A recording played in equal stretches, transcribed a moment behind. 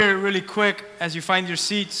Really quick, as you find your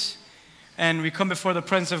seats and we come before the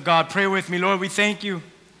presence of God, pray with me. Lord, we thank you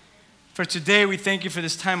for today. We thank you for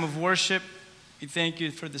this time of worship. We thank you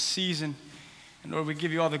for the season. And Lord, we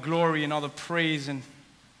give you all the glory and all the praise. And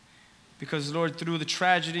because, Lord, through the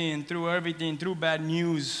tragedy and through everything, through bad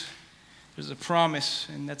news, there's a promise,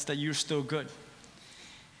 and that's that you're still good.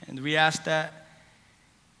 And we ask that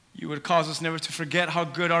you would cause us never to forget how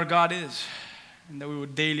good our God is, and that we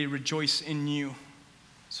would daily rejoice in you.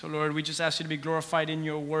 So, Lord, we just ask you to be glorified in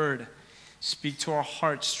your word. Speak to our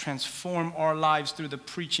hearts. Transform our lives through the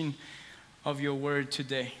preaching of your word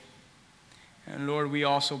today. And, Lord, we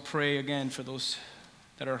also pray again for those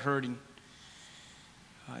that are hurting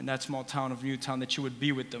in that small town of Newtown, that you would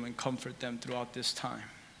be with them and comfort them throughout this time.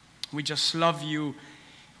 We just love you.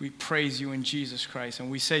 We praise you in Jesus Christ. And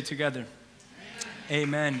we say together,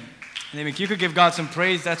 Amen. And if you could give God some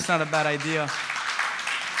praise, that's not a bad idea.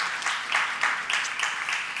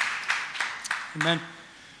 Amen.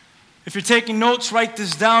 If you're taking notes, write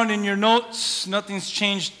this down in your notes. Nothing's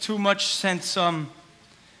changed too much since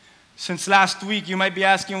last week. You might be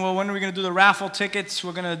asking, well, when are we going to do the raffle tickets?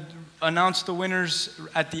 We're going to announce the winners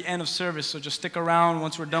at the end of service. So just stick around.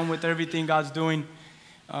 Once we're done with everything God's doing,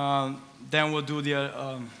 then we'll do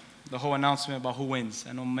the whole announcement about who wins.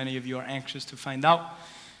 I know many of you are anxious to find out,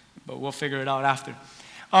 but we'll figure it out after.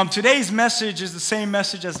 Today's message is the same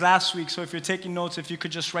message as last week. So if you're taking notes, if you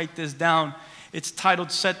could just write this down. It's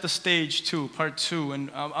titled Set the Stage 2, Part 2, and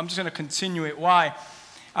I'm just going to continue it. Why?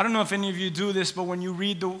 I don't know if any of you do this, but when you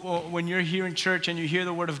read when you're here in church and you hear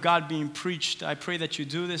the word of God being preached, I pray that you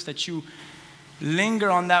do this, that you linger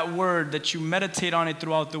on that word, that you meditate on it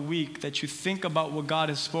throughout the week, that you think about what God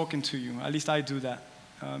has spoken to you. At least I do that.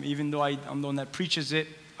 Even though I'm the one that preaches it,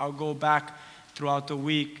 I'll go back throughout the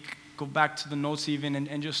week, go back to the notes even,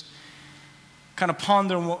 and just kind of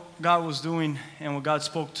ponder on what God was doing and what God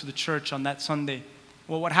spoke to the church on that Sunday.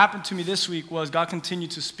 Well, what happened to me this week was God continued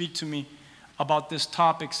to speak to me about this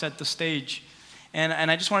topic, set the stage. And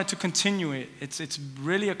I just wanted to continue it. It's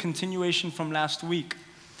really a continuation from last week.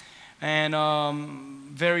 And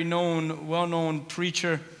well-known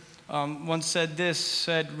preacher once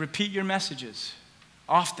said, repeat your messages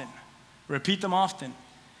often. Repeat them often.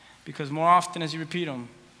 Because more often as you repeat them,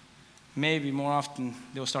 maybe more often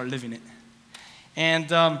they'll start living it.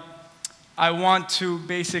 And I want to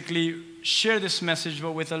basically share this message,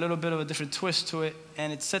 but with a little bit of a different twist to it,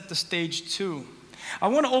 and it's Set the Stage 2. I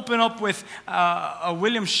want to open up with a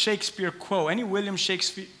William Shakespeare quote. Any William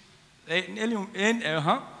Shakespeare?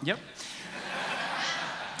 Yep.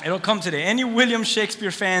 It'll come today. Any William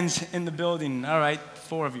Shakespeare fans in the building? All right,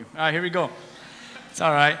 4 of you. All right, here we go. It's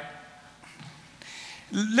all right.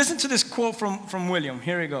 Listen to this quote from William.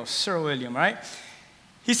 Here we go, Sir William, right?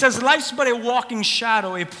 He says, life's but a walking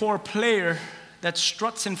shadow, a poor player that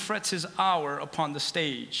struts and frets his hour upon the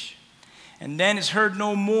stage, and then is heard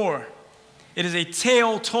no more. It is a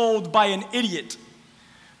tale told by an idiot,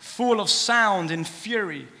 full of sound and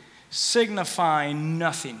fury, signifying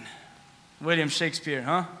nothing. William Shakespeare,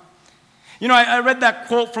 huh? You know, I read that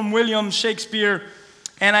quote from William Shakespeare,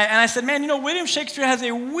 and I said, man, you know, William Shakespeare has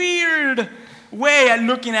a weird way at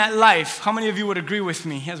looking at life. How many of you would agree with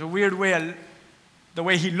me? He has a weird way the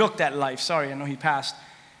way he looked at life. Sorry, I know he passed.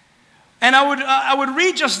 And I would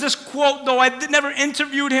read just this quote, though I never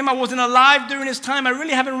interviewed him. I wasn't alive during his time. I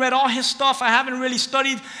really haven't read all his stuff. I haven't really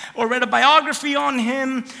studied or read a biography on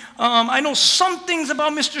him. I know some things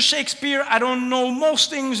about Mr. Shakespeare. I don't know most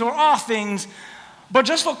things or all things. But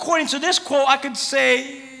just according to this quote, I could say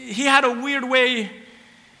he had a weird way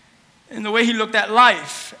in the way he looked at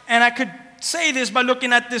life. And I could say this by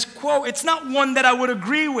looking at this quote. It's not one that I would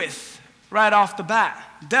agree with right off the bat.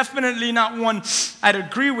 Definitely not one I'd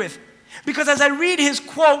agree with. Because as I read his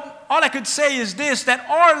quote, all I could say is this, that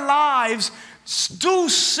our lives do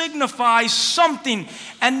signify something,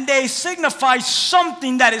 and they signify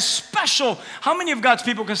something that is special. How many of God's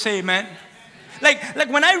people can say amen? Like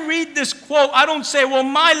when I read this quote, I don't say, well,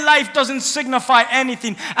 my life doesn't signify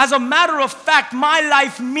anything. As a matter of fact, my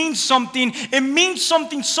life means something. It means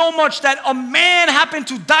something so much that a man happened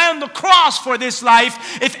to die on the cross for this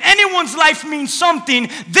life. If anyone's life means something,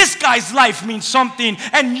 this guy's life means something,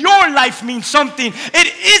 and your life means something.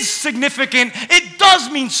 It is significant. It does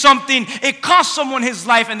mean something. It cost someone his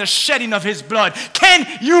life and the shedding of his blood. Can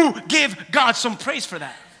you give God some praise for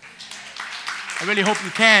that? I really hope you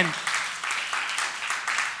can.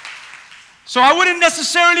 So I wouldn't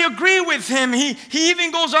necessarily agree with him. He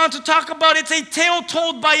even goes on to talk about it's a tale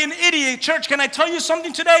told by an idiot. Church, can I tell you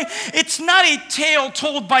something today? It's not a tale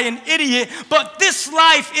told by an idiot, but this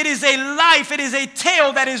life, it is a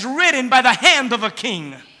tale that is written by the hand of a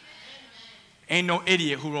king. Ain't no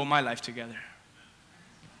idiot who wrote my life together.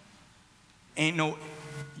 Ain't no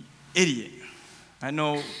idiot. I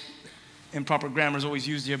know improper grammar is always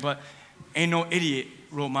used here, but ain't no idiot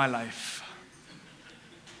wrote my life.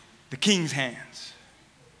 The King's hands.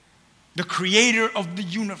 The creator of the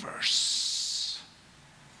universe.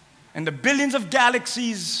 And the billions of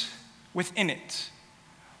galaxies within it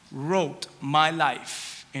wrote my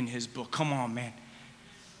life in his book. Come on, man.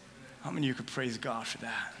 How many of you could praise God for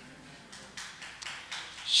that?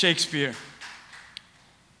 Shakespeare.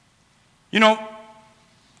 You know,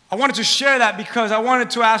 I wanted to share that because I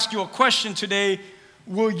wanted to ask you a question today.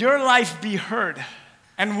 Will your life be heard?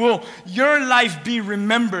 And will your life be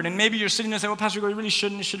remembered? And maybe you're sitting there and saying, well, Pastor, it really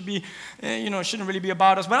shouldn't. It should be, it shouldn't really be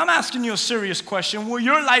about us. But I'm asking you a serious question. Will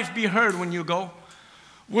your life be heard when you go?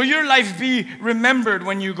 Will your life be remembered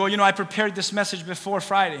when you go? You know, I prepared this message before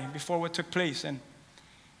Friday, before what took place. And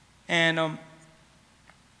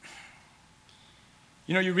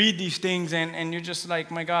you read these things and you're just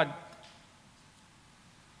like, my God.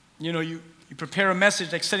 You know, you prepare a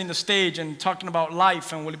message like setting the stage and talking about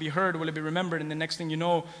life and will it be heard, will it be remembered? And the next thing you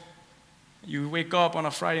know, you wake up on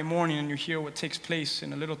a Friday morning and you hear what takes place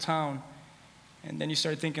in a little town. And then you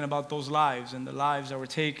start thinking about those lives and the lives that were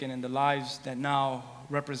taken and the lives that now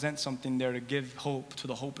represent something there to give hope to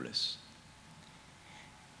the hopeless.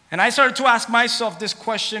 And I started to ask myself this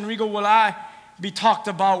question, Rigo, will I be talked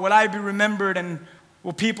about? Will I be remembered? And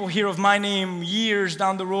will people hear of my name years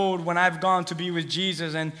down the road when I've gone to be with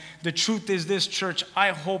Jesus? And the truth is this, church, I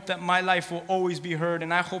hope that my life will always be heard,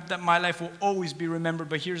 and I hope that my life will always be remembered.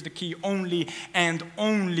 But here's the key, only and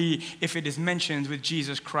only if it is mentioned with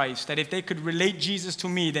Jesus Christ. That if they could relate Jesus to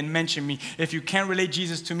me, then mention me. If you can't relate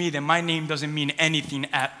Jesus to me, then my name doesn't mean anything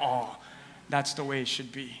at all. That's the way it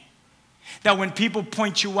should be. That when people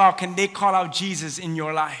point you out, can they call out Jesus in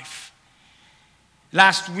your life?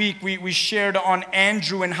 Last week, we shared on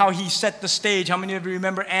Andrew and how he set the stage. How many of you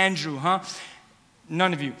remember Andrew, huh?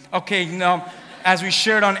 None of you. Okay, now, as we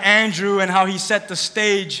shared on Andrew and how he set the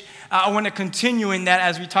stage, I want to continue in that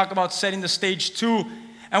as we talk about setting the stage too.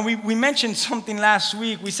 And we mentioned something last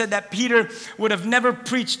week. We said that Peter would have never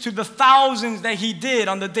preached to the thousands that he did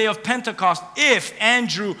on the day of Pentecost if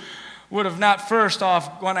Andrew would have not first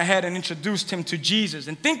off gone ahead and introduced him to Jesus.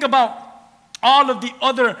 And think about all of the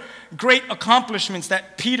other great accomplishments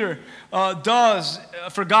that Peter does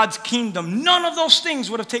for God's kingdom. None of those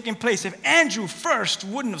things would have taken place if Andrew first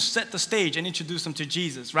wouldn't have set the stage and introduced them to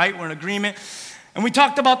Jesus, right? We're in agreement. And we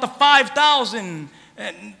talked about the 5,000.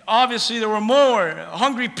 And obviously there were more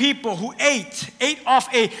hungry people who ate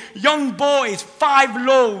off a young boy's 5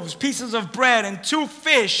 loaves, pieces of bread, and 2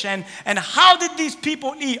 fish. And how did these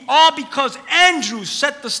people eat? All because Andrew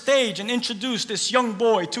set the stage and introduced this young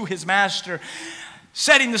boy to his master.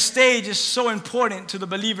 Setting the stage is so important to the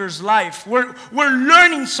believer's life. We're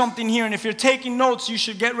learning something here, and if you're taking notes, you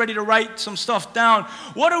should get ready to write some stuff down.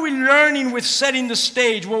 What are we learning with setting the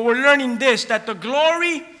stage? Well, we're learning this, that the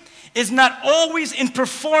glory is not always in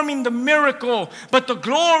performing the miracle, but the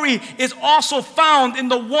glory is also found in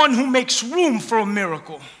the one who makes room for a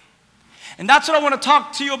miracle. And that's what I want to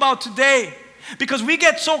talk to you about today. Because we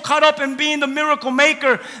get so caught up in being the miracle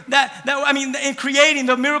maker, in creating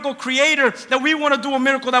the miracle creator, that we want to do a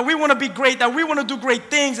miracle, that we want to be great, that we want to do great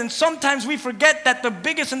things. And sometimes we forget that the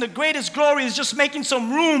biggest and the greatest glory is just making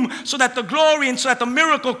some room so that the glory and so that the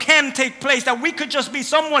miracle can take place. That we could just be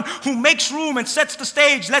someone who makes room and sets the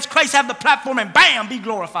stage, lets Christ have the platform, and bam, be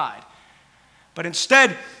glorified. But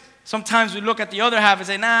instead, sometimes we look at the other half and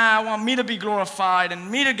say, I want me to be glorified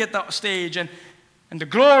and me to get the stage. And the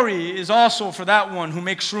glory is also for that one who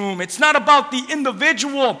makes room. It's not about the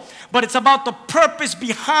individual, but it's about the purpose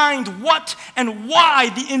behind what and why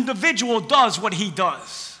the individual does what he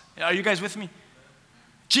does. Are you guys with me?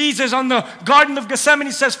 Jesus on the Garden of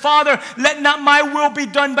Gethsemane says, Father, let not my will be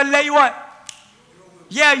done, but let what?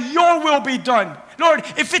 Yeah, your will be done. Lord,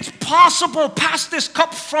 if it's possible, pass this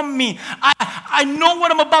cup from me. I know what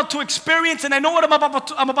I'm about to experience, and I know what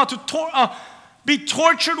I'm about to be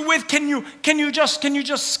tortured with. Can you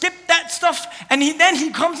just skip that stuff? And then he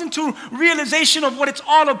comes into realization of what it's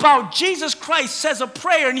all about. Jesus Christ says a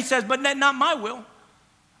prayer and he says, but let not my will.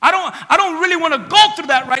 I don't really want to go through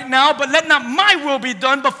that right now, but let not my will be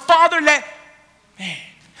done, but Father,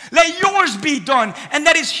 Let yours be done. And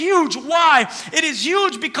that is huge. Why? It is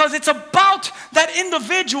huge because it's about that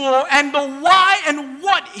individual and the why and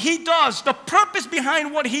what he does, the purpose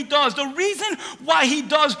behind what he does, the reason why he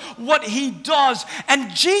does what he does.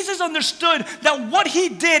 And Jesus understood that what he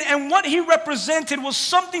did and what he represented was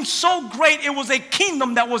something so great, it was a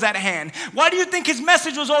kingdom that was at hand. Why do you think his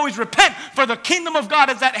message was always repent, for the kingdom of God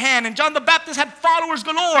is at hand? And John the Baptist had followers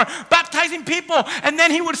galore, baptizing people, and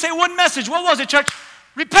then he would say one message. What was it, church?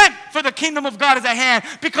 Repent, for the kingdom of God is at hand.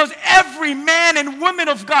 Because every man and woman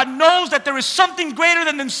of God knows that there is something greater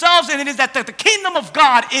than themselves, and it is that the kingdom of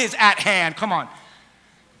God is at hand. Come on.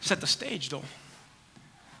 Set the stage, though. You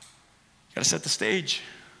got to set the stage.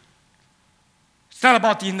 It's not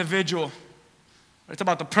about the individual, but it's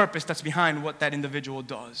about the purpose that's behind what that individual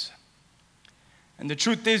does. And the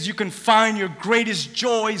truth is, you can find your greatest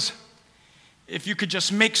joys if you could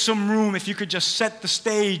just make some room, if you could just set the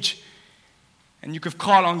stage, and you could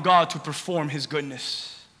call on God to perform his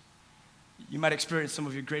goodness. You might experience some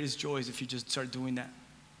of your greatest joys if you just start doing that.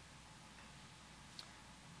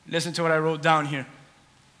 Listen to what I wrote down here.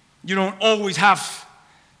 You don't always have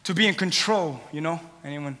to be in control, you know?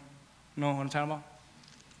 Anyone know what I'm talking about?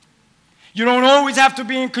 You don't always have to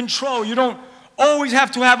be in control. You don't always have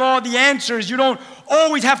to have all the answers. You don't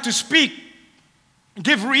always have to speak,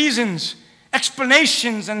 give reasons,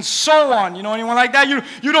 explanations, and so on. You know anyone like that?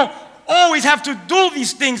 You don't always have to do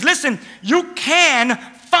these things. Listen, you can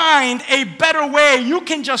find a better way. You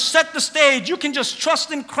can just set the stage. You can just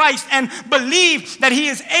trust in Christ and believe that he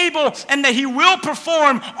is able and that he will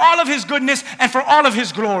perform all of his goodness and for all of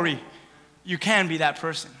his glory. You can be that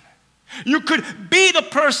person. You could be the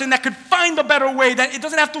person that could find a better way, that it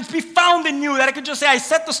doesn't have to be found in you, that I could just say, I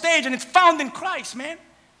set the stage and it's found in Christ, man.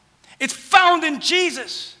 It's found in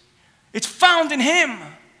Jesus. It's found in him.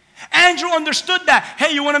 Andrew understood that.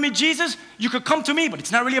 Hey, you want to meet Jesus? You could come to me, but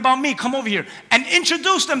it's not really about me. Come over here and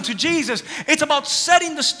introduce them to Jesus. It's about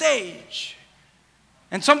setting the stage.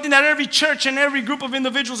 And something that every church and every group of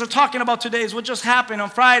individuals are talking about today is what just happened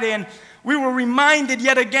on Friday. And we were reminded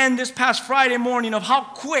yet again this past Friday morning of how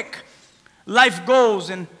quick life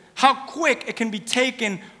goes and how quick it can be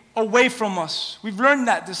taken away from us. We've learned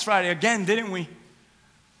that this Friday again, didn't we?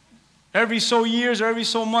 Every so years or every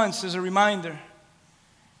so months there's a reminder.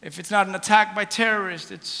 If it's not an attack by terrorists,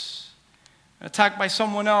 it's an attack by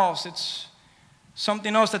someone else. It's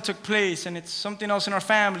something else that took place, and it's something else in our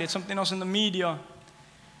family. It's something else in the media.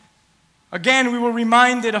 Again, we were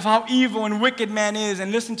reminded of how evil and wicked man is,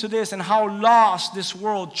 and listen to this, and how lost this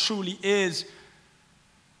world truly is.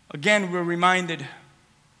 Again, we're reminded.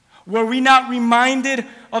 Were we not reminded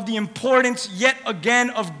of the importance yet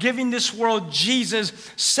again of giving this world Jesus,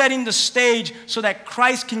 setting the stage so that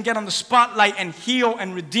Christ can get on the spotlight and heal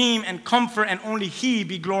and redeem and comfort and only he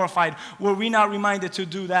be glorified? Were we not reminded to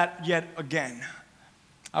do that yet again?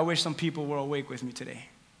 I wish some people were awake with me today.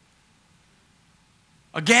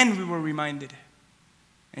 Again, we were reminded.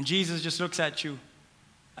 And Jesus just looks at you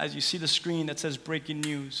as you see the screen that says breaking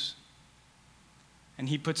news. And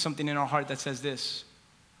he puts something in our heart that says this: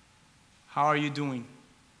 how are you doing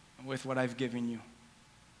with what I've given you?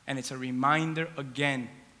 And it's a reminder again.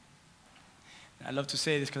 I love to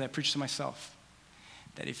say this because I preach to myself,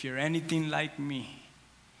 that if you're anything like me,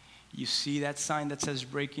 you see that sign that says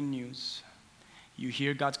breaking news. You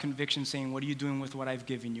hear God's conviction saying, what are you doing with what I've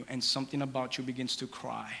given you? And something about you begins to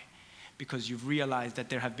cry because you've realized that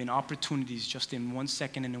there have been opportunities just in 1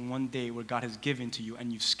 second and in one day where God has given to you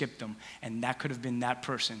and you've skipped them. And that could have been that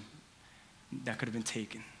person that could have been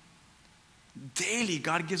taken. Daily,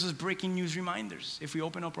 God gives us breaking news reminders if we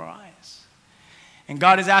open up our eyes. And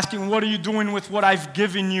God is asking, what are you doing with what I've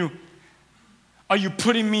given you? Are you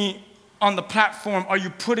putting me on the platform? Are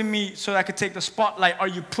you putting me so that I could take the spotlight? Are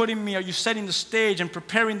you setting the stage and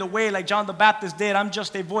preparing the way like John the Baptist did? I'm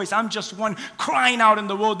just a voice. I'm just one crying out in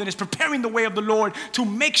the wilderness, preparing the way of the Lord to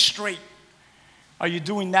make straight. Are you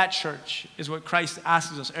doing that, church? Is what Christ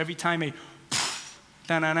asks us every time a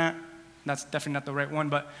da-na-na. That's definitely not the right one,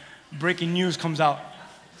 but breaking news comes out.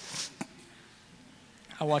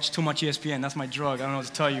 I watch too much ESPN. That's my drug. I don't know what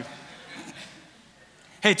to tell you.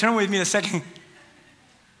 Hey, turn with me to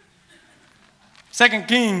 2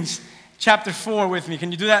 Kings chapter 4 with me.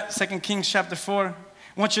 Can you do that? 2 Kings chapter 4.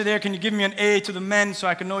 Once you're there, can you give me an A to the men so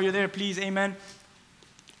I can know you're there, please? Amen.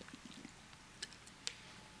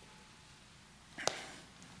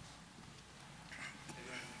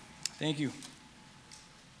 Thank you.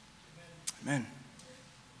 Amen.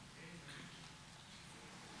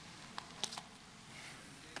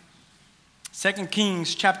 Second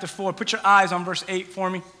Kings chapter 4. Put your eyes on verse 8 for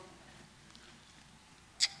me. We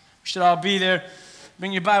should all be there.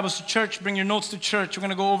 Bring your Bibles to church. Bring your notes to church. We're going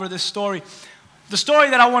to go over this story. The story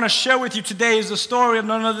that I want to share with you today is the story of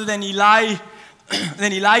none other than Elisha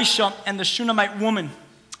and the Shunammite woman.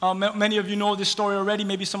 Many of you know this story already.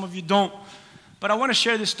 Maybe some of you don't. But I want to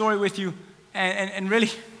share this story with you. And really,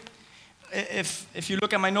 if you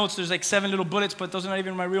look at my notes, there's like 7 little bullets, but those are not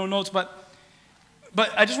even my real notes. But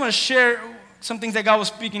I just want to share some things that God was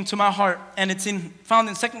speaking to my heart. And it's found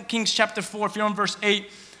in 2 Kings chapter 4, if you're on verse 8.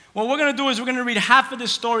 What we're going to do is we're going to read half of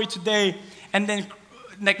this story today. And then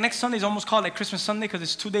next Sunday is almost called like Christmas Sunday because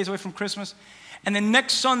it's 2 days away from Christmas. And then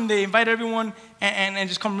next Sunday, invite everyone and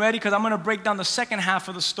just come ready because I'm going to break down the second half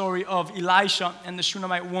of the story of Elisha and the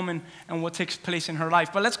Shunammite woman and what takes place in her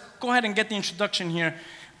life. But let's go ahead and get the introduction here,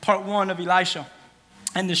 part 1 of Elisha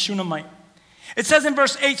and the Shunammite. It says in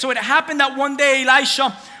verse 8, so it happened that one day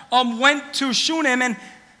Elisha went to Shunem, and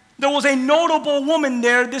there was a notable woman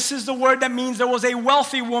there. This is the word that means there was a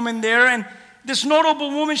wealthy woman there. And this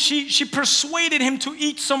notable woman, she persuaded him to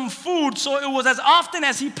eat some food. So it was as often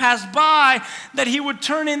as he passed by that he would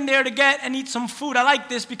turn in there to get and eat some food. I like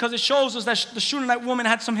this because it shows us that the Shunammite woman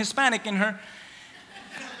had some Hispanic in her.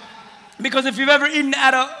 Because if you've ever eaten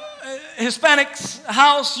at a Hispanic's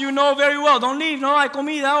house, you know very well. Don't leave. No hay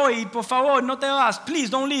comida hoy. Por favor, no te vas.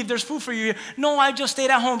 Please don't leave. There's food for you here. No, I just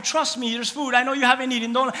stayed at home. Trust me, there's food. I know you haven't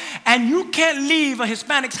eaten. Don't. And you can't leave a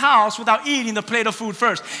Hispanic's house without eating the plate of food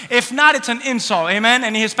first. If not, it's an insult. Amen?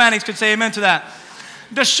 Any Hispanics could say amen to that.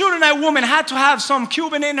 The Shunammite woman had to have some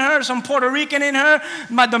Cuban in her, some Puerto Rican in her,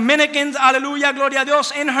 my Dominicans, hallelujah, gloria a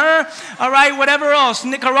Dios, in her, all right, whatever else,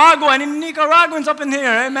 Nicaragua, any Nicaraguans up in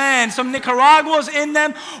here, amen, some Nicaraguas in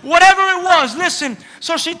them, whatever it was, listen,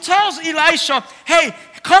 so she tells Elisha, hey,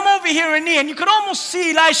 come over here and eat, and you could almost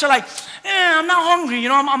see Elisha like, I'm not hungry, you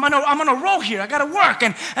know, I'm on a roll here, I gotta work,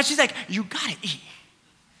 and she's like, you gotta eat.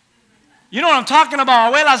 You know what I'm talking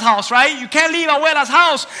about, Abuela's house, right? You can't leave Abuela's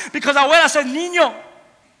house because Abuela said, niño,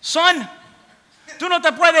 son, tú no te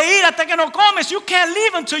puedes ir hasta que no comes. You can't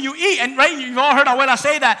leave until you eat. And right, you've all heard Abuela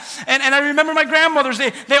say that. And I remember my grandmothers,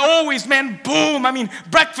 they always, man, boom. I mean,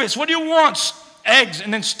 breakfast, what do you want? Eggs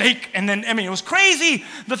and then steak. And then, I mean, it was crazy.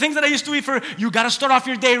 The things that I used to eat you got to start off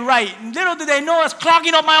your day right. Little did they know I was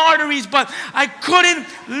clogging up my arteries, but I couldn't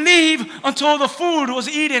leave until the food was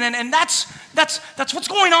eaten. And that's what's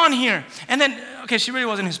going on here. And then, okay, she really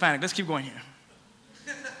wasn't Hispanic. Let's keep going here.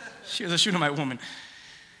 She was a Shunammite woman.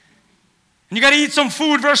 And you got to eat some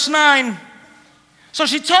food, verse 9. So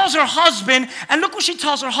she tells her husband, and look what she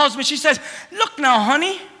tells her husband. She says, look now,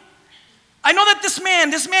 honey, I know that this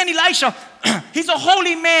man Elisha, he's a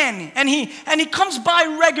holy man, and he comes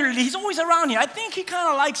by regularly. He's always around here. I think he kind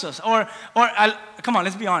of likes us. Come on,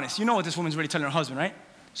 let's be honest. You know what this woman's really telling her husband, right?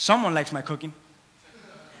 Someone likes my cooking.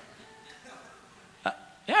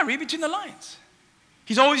 Yeah, read between the lines.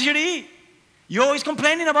 He's always here to eat. You're always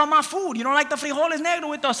complaining about my food. You don't like the frijoles negros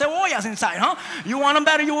with the cebollas inside, huh? You want them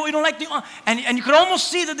better, you don't like the... And you could almost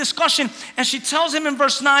see the discussion. And she tells him in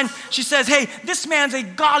verse 9, she says, hey, this man's a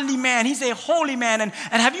godly man. He's a holy man. And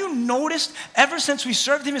have you noticed, ever since we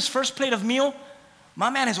served him his first plate of meal, my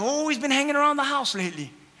man has always been hanging around the house lately.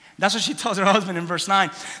 That's what she tells her husband in verse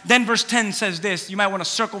 9. Then verse 10 says this. You might want to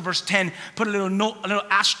circle verse 10, put a little note, a little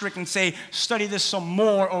asterisk and say, study this some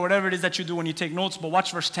more or whatever it is that you do when you take notes. But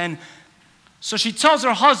watch verse 10. So she tells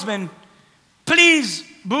her husband, please,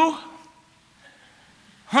 boo,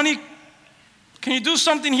 honey, can you do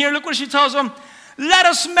something here? Look what she tells him. Let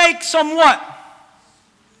us make some what?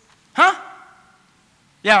 Huh?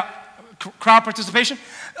 Yeah, crowd participation.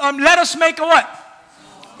 Let us make a what?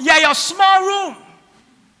 Yeah, a small room.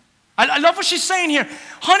 I love what she's saying here.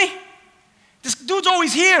 Honey, this dude's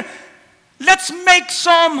always here. Let's make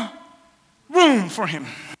some room for him.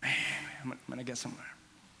 I'm going to get somewhere.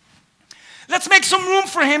 Let's make some room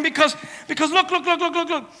for him because look.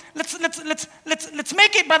 Let's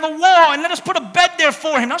make it by the wall and let us put a bed there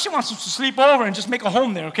for him. Now she wants us to sleep over and just make a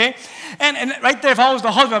home there, okay? And right there, if I was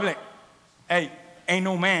the husband, I'd be like, hey, ain't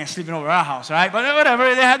no man sleeping over our house, all right? But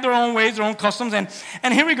whatever, they had their own ways, their own customs. And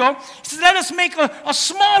here we go. He says, let us make a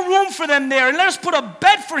small room for them there, and let us put a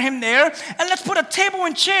bed for him there, and let's put a table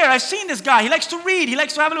and chair. I've seen this guy. He likes to read. He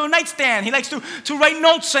likes to have a little nightstand. He likes to write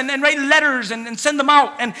notes and write letters and send them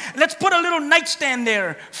out. And let's put a little nightstand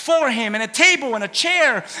there for him, and a table and a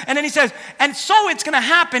chair. And then he says, and so it's going to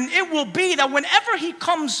happen. It will be that whenever he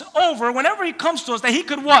comes over, whenever he comes to us, that he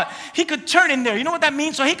could what? He could turn in there. You know what that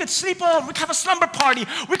means? So he could sleep over. We could have a slumber party.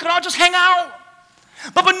 We could all just hang out.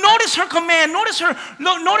 But notice her command. Notice her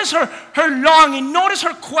longing. Notice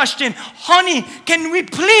her question. Honey, can we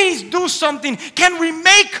please do something? Can we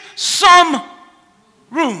make some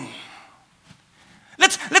room?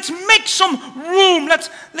 let's make some room. Let's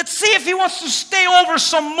see if he wants to stay over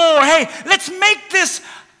some more. Hey, let's make this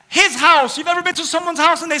his house. You've ever been to someone's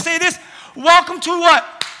house and they say this? Welcome to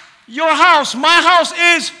what? Your house. My house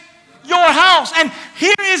is your house. And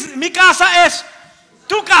here is mi casa es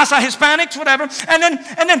tu casa, Hispanics, whatever. And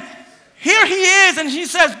then here he is, and he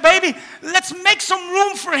says, baby, let's make some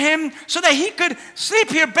room for him so that he could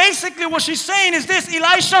sleep here. Basically, what she's saying is this: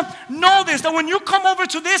 Elisha, know this, that when you come over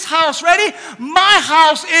to this house, ready? My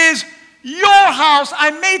house is your house.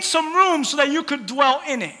 I made some room so that you could dwell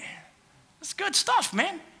in it. That's good stuff,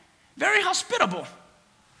 man. Very hospitable.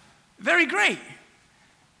 Very great.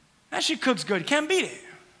 And she cooks good. Can't beat it.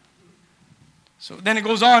 So then it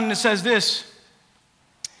goes on and it says this.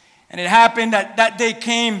 And it happened that day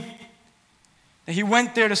came that he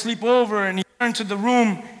went there to sleep over, and he turned to the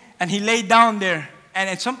room and he laid down there,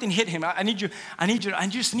 and something hit him. I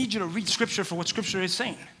just need you to read scripture for what scripture is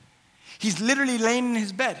saying. He's literally laying in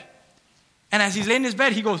his bed. And as he's laying in his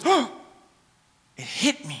bed, he goes, oh, it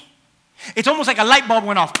hit me. It's almost like a light bulb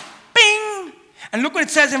went off. Bing! And look what it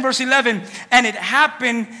says in verse 11. And it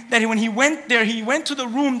happened that when he went there, he went to the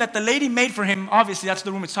room that the lady made for him. Obviously, that's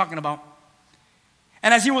the room it's talking about.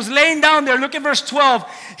 And as he was laying down there, look at verse 12.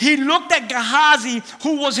 He looked at Gehazi,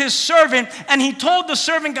 who was his servant, and he told the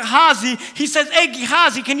servant Gehazi, he says, hey,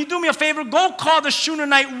 Gehazi, can you do me a favor? Go call the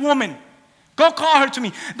Shunammite woman. Go call her to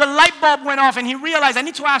me. The light bulb went off, and he realized, I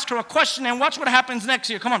need to ask her a question, and watch what happens next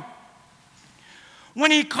here. Come on. When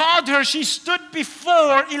he called her, she stood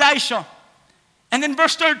before Elisha. And then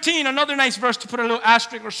verse 13, another nice verse to put a little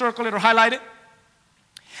asterisk or circle it or highlight it.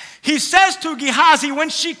 He says to Gehazi, when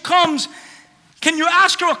she comes, can you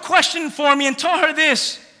ask her a question for me and tell her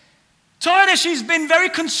this? Tell her that she's been very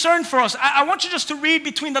concerned for us. I want you just to read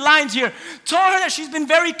between the lines here. Tell her that she's been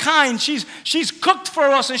very kind. She's cooked for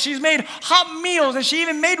us, and she's made hot meals, and she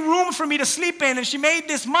even made room for me to sleep in, and she made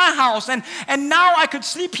this my house, and now I could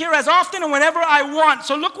sleep here as often and whenever I want.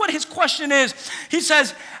 So look what his question is. He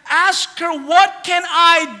says, ask her, what can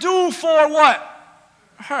I do for what?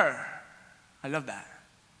 Her. I love that.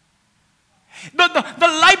 The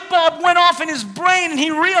light bulb went off in his brain, and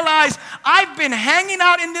he realized, I've been hanging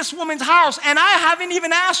out in this woman's house, and I haven't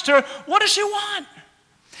even asked her, what does she want?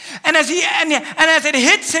 And as it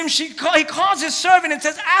hits him, he calls his servant and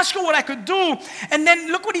says, ask her what I could do. And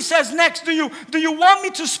then look what he says next. Do you want me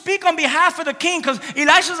to speak on behalf of the king? Because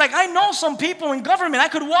Elisha's like, I know some people in government. I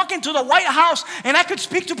could walk into the White House and I could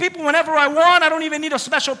speak to people whenever I want. I don't even need a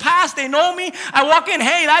special pass. They know me. I walk in,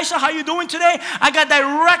 hey, Elisha, how you doing today? I got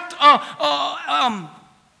direct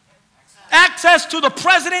access to the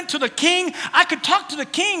president, to the king. I could talk to the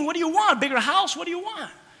king. What do you want? Bigger house? What do you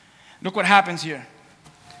want? Look what happens here.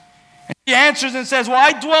 And he answers and says, well,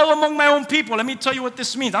 I dwell among my own people. Let me tell you what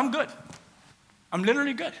this means. I'm good. I'm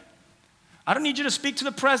literally good. I don't need you to speak to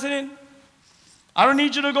the president. I don't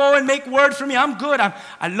need you to go and make word for me. I'm good.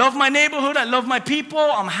 I love my neighborhood. I love my people.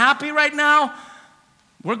 I'm happy right now.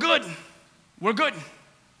 We're good. We're good.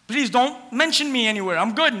 Please don't mention me anywhere.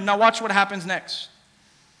 I'm good. Now watch what happens next.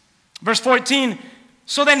 Verse 14.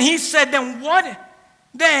 So then he said, then what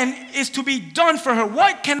then is to be done for her?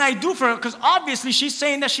 What can I do for her? Because obviously she's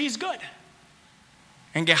saying that she's good.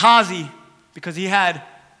 And Gehazi, because he had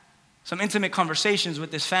some intimate conversations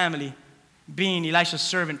with this family, being Elisha's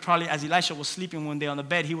servant, probably as Elisha was sleeping one day on the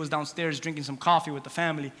bed, he was downstairs drinking some coffee with the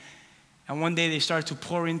family. And one day they started to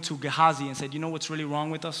pour into Gehazi and said, you know what's really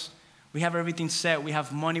wrong with us? We have everything set. We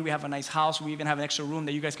have money. We have a nice house. We even have an extra room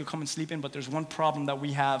that you guys could come and sleep in. But there's one problem that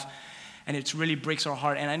we have, and it really breaks our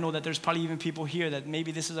heart. And I know that there's probably even people here that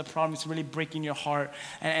maybe this is a problem. It's really breaking your heart.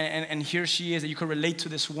 And here she is, that you could relate to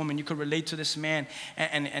this woman. You could relate to this man.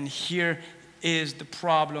 And here is the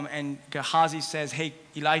problem. And Gehazi says, hey,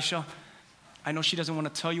 Elisha, I know she doesn't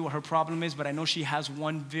want to tell you what her problem is, but I know she has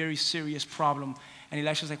one very serious problem. And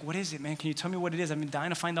Elisha's like, what is it, man? Can you tell me what it is? I've been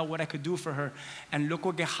dying to find out what I could do for her. And look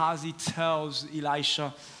what Gehazi tells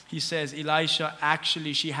Elisha. He says, Elisha,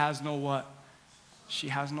 actually, she has no what? She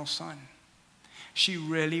has no son. She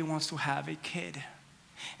really wants to have a kid.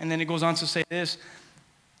 And then it goes on to say this.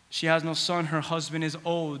 She has no son. Her husband is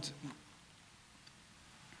old.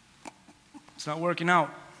 It's not working out.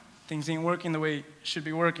 Things ain't working the way it should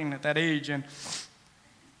be working at that age. And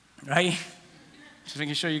right? Just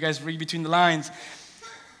making sure you guys read between the lines.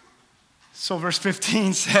 So verse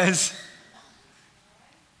 15 says,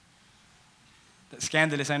 that's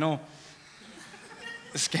scandalous, I know.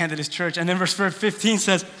 The scandalous church. And then verse 15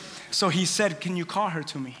 says, so he said, can you call her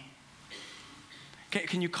to me?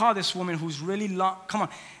 Can you call this woman who's really long? Come on,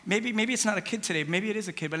 maybe it's not a kid today. Maybe it is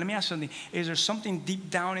a kid, but let me ask you something. Is there something deep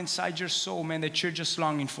down inside your soul, man, that you're just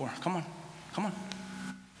longing for? Come on.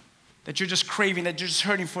 that you're just craving, that you're just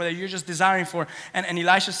hurting for, that you're just desiring for. And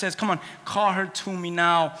Elisha says, come on, call her to me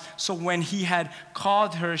now. So when he had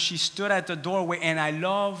called her, she stood at the doorway, and I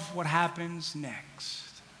love what happens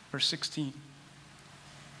next. Verse 16.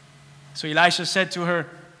 So Elisha said to her,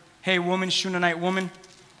 hey, woman, Shunammite woman,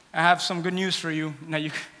 I have some good news for you. Now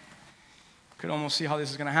you could almost see how this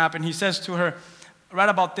is going to happen. He says to her, right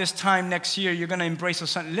about this time next year, you're going to embrace a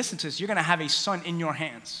son. Listen to this. You're going to have a son in your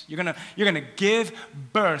hands. You're going to give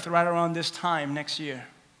birth right around this time next year.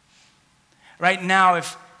 Right now,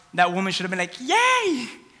 if that woman should have been like, yay!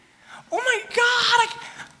 Oh my God!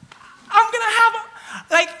 I'm going to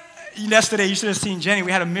have yesterday, you should have seen Jenny.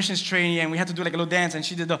 We had a missions training, and we had to do like a little dance, and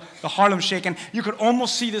she did the Harlem Shake, and you could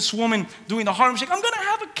almost see this woman doing the Harlem Shake. I'm going to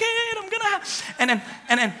have a kid. I'm going to have...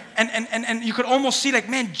 And you could almost see like,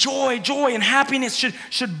 man, joy and happiness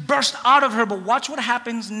should burst out of her. But watch what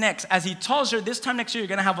happens next. As he tells her, this time next year, you're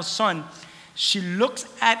going to have a son. She looks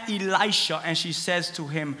at Elisha, and she says to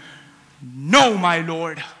him, no, my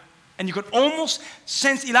Lord. And you could almost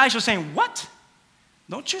sense Elisha saying, what?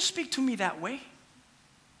 Don't you speak to me that way?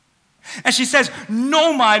 And she says,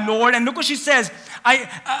 no, my Lord. And look what she says.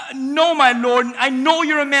 No, my Lord. I know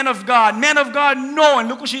you're a man of God. Man of God, no. And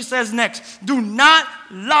look what she says next. Do not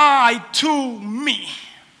lie to me.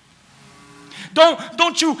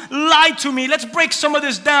 Don't you lie to me. Let's break some of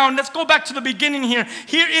this down. Let's go back to the beginning here.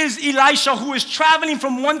 Here is Elisha, who is traveling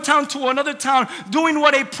from one town to another town, doing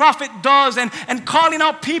what a prophet does, and calling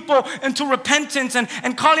out people into repentance,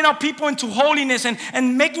 and calling out people into holiness,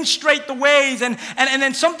 and making straight the ways. And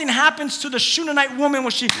then something happens to the Shunammite woman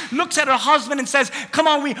where she looks at her husband and says, come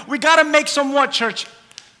on, we got to make some what, church?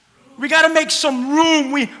 We got to make some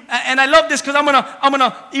room. And I love this because I'm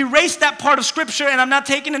gonna erase that part of Scripture, and I'm not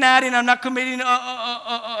taking an ad, and I'm not committing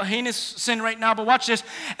a heinous sin right now. But watch this,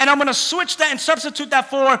 and I'm gonna switch that and substitute that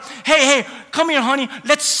for, hey, come here, honey.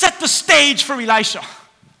 Let's set the stage for Elisha.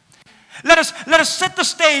 Let us set the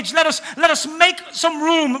stage. Let us make some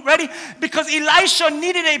room. Ready? Because Elisha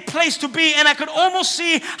needed a place to be. And I could almost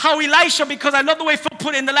see how Elisha, because I love the way Phil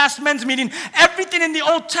put it in the last men's meeting, everything in the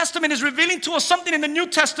Old Testament is revealing to us something in the New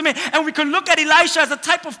Testament. And we could look at Elisha as a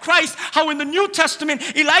type of Christ, how in the New Testament,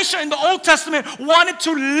 Elisha in the Old Testament wanted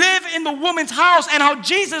to live in the woman's house, and how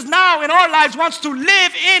Jesus now in our lives wants to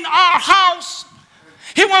live in our house.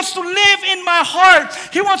 He wants to live in my heart.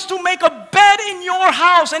 He wants to make a bed in your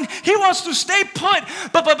house, and he wants to stay put.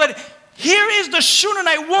 But here is the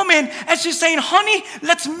Shunammite woman, and she's saying, honey,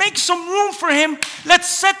 let's make some room for him. Let's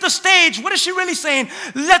set the stage. What is she really saying?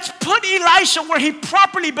 Let's put Elisha where he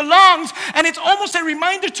properly belongs. And it's almost a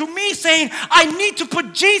reminder to me saying, I need to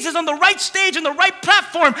put Jesus on the right stage, and the right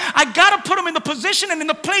platform. I got to put him in the position and in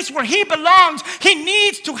the place where he belongs. He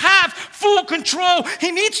needs to have full control.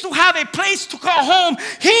 He needs to have a place to call home.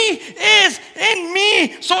 He is in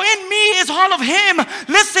me. So in me is all of him.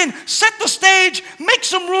 Listen, set the stage, make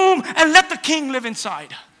some room, and let the king live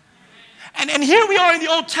inside. And here we are in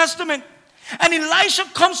the Old Testament. And Elisha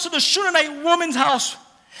comes to the Shunammite woman's house.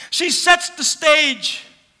 She sets the stage.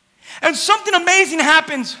 And something amazing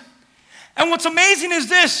happens. And what's amazing is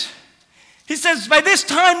this. He says, by this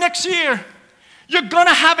time next year, you're going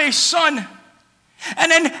to have a son.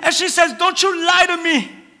 And she says, don't you lie to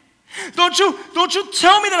me. Don't you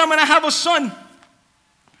tell me that I'm going to have a son.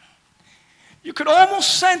 You could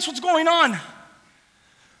almost sense what's going on.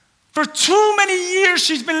 For too many years,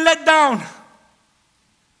 she's been let down.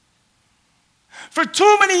 For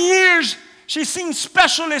too many years, she's seen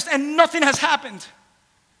specialists and nothing has happened.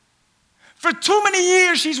 For too many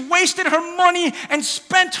years, she's wasted her money and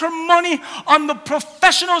spent her money on the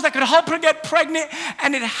professionals that could help her get pregnant,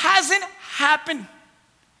 and it hasn't happened.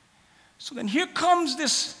 So then here comes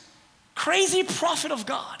this crazy prophet of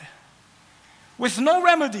God with no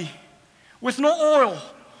remedy, with no oil,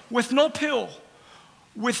 with no pill,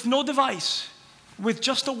 with no device, with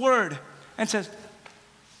just a word, and says,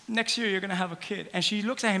 next year you're going to have a kid. And she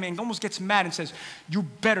looks at him and almost gets mad and says, you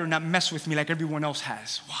better not mess with me like everyone else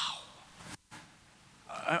has. Wow.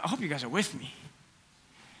 I hope you guys are with me.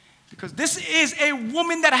 Because this is a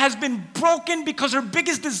woman that has been broken because her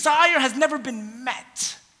biggest desire has never been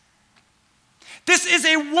met. This is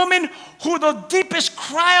a woman who the deepest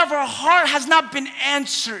cry of her heart has not been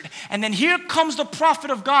answered. And then here comes the prophet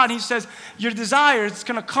of God. He says, your desire is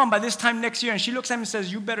going to come by this time next year. And she looks at him and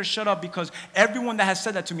says, you better shut up, because everyone that has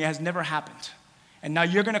said that to me has never happened. And now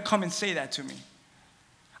you're going to come and say that to me.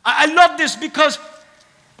 I love this because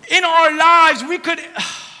in our lives, we could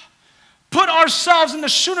put ourselves in the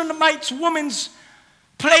Shunammite woman's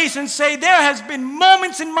place and say, there has been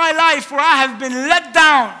moments in my life where I have been let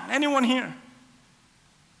down. Anyone here?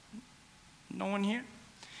 No one here?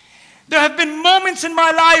 There have been moments in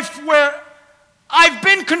my life where I've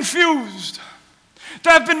been confused.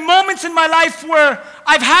 There have been moments in my life where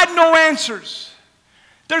I've had no answers.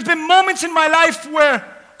 There's been moments in my life where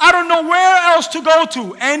I don't know where else to go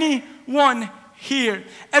to. Anyone here?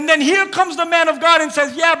 And then here comes the man of God and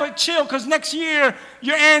says, yeah, but chill, because next year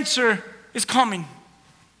your answer is coming.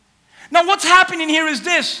 Now what's happening here is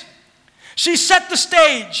this. She set the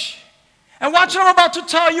stage. And watch what I'm about to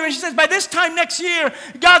tell you. And she says, by this time next year,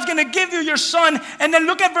 God's going to give you your son. And then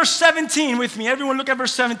look at verse 17 with me. Everyone look at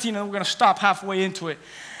verse 17, and we're going to stop halfway into it.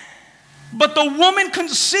 But the woman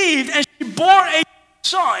conceived, and she bore a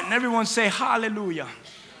son. Everyone say hallelujah.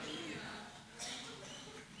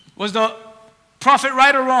 Was the prophet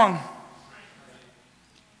right or wrong?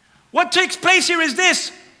 What takes place here is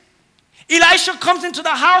this. Elisha comes into the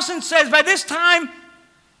house and says, by this time,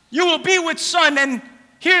 you will be with son. And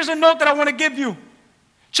here's a note that I want to give you.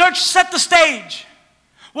 Church, set the stage.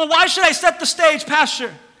 Well, why should I set the stage,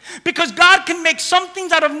 Pastor? Because God can make some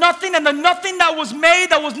things out of nothing, and the nothing that was made,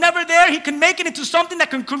 that was never there, He can make it into something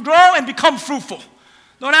that can grow and become fruitful.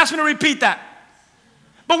 Don't ask me to repeat that.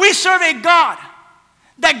 But we serve a God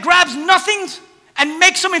that grabs nothings and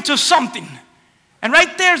makes them into something. And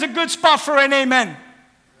right there's a good spot for an amen.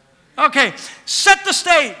 Okay, set the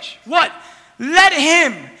stage. What? Let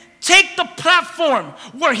Him take the platform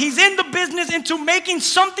where He's in the business into making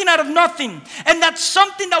something out of nothing. And that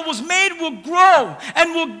something that was made will grow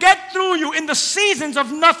and will get through you in the seasons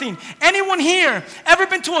of nothing. Anyone here ever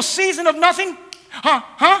been to a season of nothing?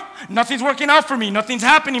 Nothing's working out for me. Nothing's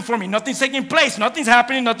happening for me. Nothing's taking place. Nothing's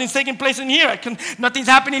happening. Nothing's taking place in here. Nothing's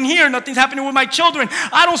happening here. Nothing's happening with my children.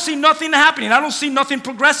 I don't see nothing happening. I don't see nothing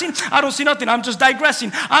progressing. I don't see nothing. I'm just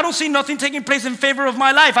digressing. I don't see nothing taking place in favor of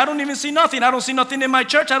my life. I don't even see nothing. I don't see nothing in my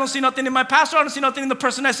church. I don't see nothing in my pastor. I don't see nothing in the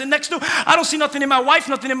person I sit next to. I don't see nothing in my wife,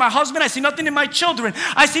 nothing in my husband. I see nothing in my children.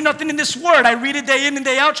 I see nothing in this word. I read it day in and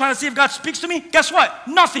day out trying to see if God speaks to me. Guess what?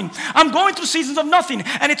 Nothing. I'm going through seasons of nothing.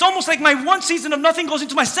 And it's almost like my one season of nothing goes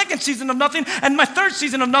into my second season of nothing and my third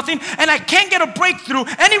season of nothing, and I can't get a breakthrough.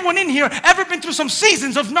 Anyone in here ever been through some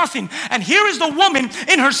seasons of nothing? And here is the woman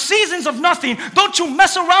in her seasons of nothing. Don't you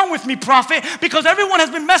mess around with me, prophet, because everyone has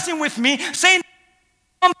been messing with me, saying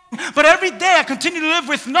something, but every day I continue to live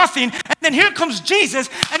with nothing. And then here comes Jesus,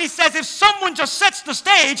 and He says, if someone just sets the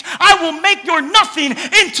stage, I will make your nothing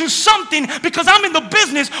into something, because I'm in the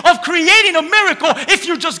business of creating a miracle if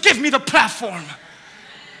you just give me the platform.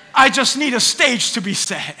 I just need a stage to be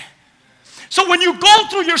set. So when you go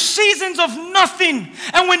through your seasons of nothing,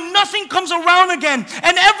 and when nothing comes around again,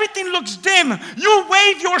 and everything looks dim, you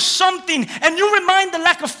wave your something, and you remind the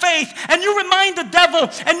lack of faith, and you remind the devil,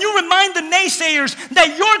 and you remind the naysayers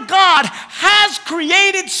that your God has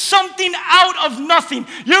created something out of nothing.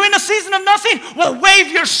 You're in a season of nothing? Well,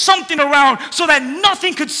 wave your something around so that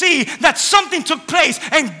nothing could see that something took place,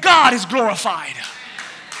 and God is glorified.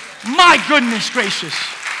 My goodness gracious.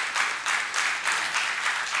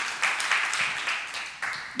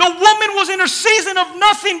 The woman was in her season of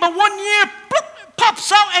nothing, but one year, bloop,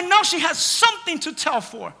 pops out, and now she has something to tell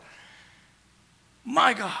for.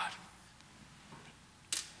 My God.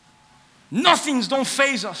 Nothings don't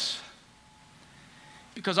faze us,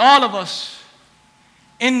 because all of us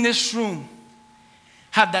in this room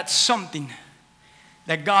have that something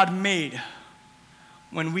that God made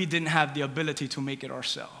when we didn't have the ability to make it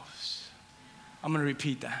ourselves. I'm going to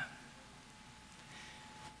repeat that.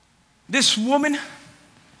 This woman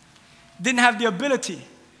didn't have the ability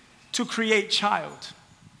to create child.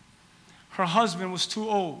 Her husband was too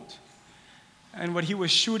old, and what he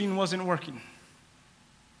was shooting wasn't working.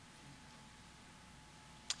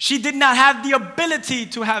 She did not have the ability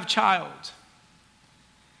to have child.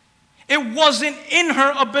 It wasn't in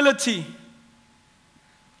her ability.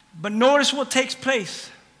 But notice what takes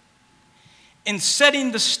place. In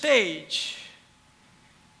setting the stage,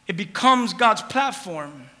 it becomes God's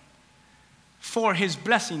platform for His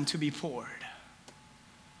blessing to be poured.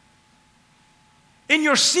 In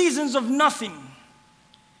your seasons of nothing,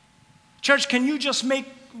 church, can you just make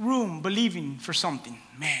room believing for something?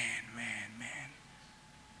 Man.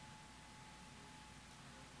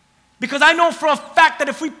 Because I know for a fact that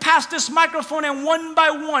if we pass this microphone and one by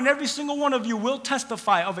one, every single one of you will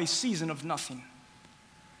testify of a season of nothing.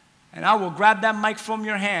 And I will grab that mic from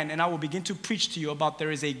your hand and I will begin to preach to you about there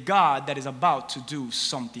is a God that is about to do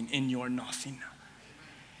something in your nothing.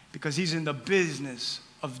 Because He's in the business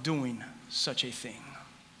of doing such a thing.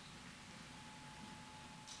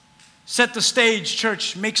 Set the stage,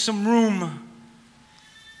 church. Make some room.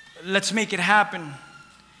 Let's make it happen.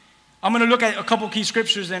 I'm going to look at a couple key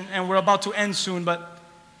scriptures and we're about to end soon. But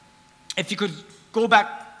if you could go back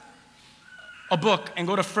a book and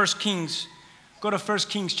go to 1 Kings. Go to 1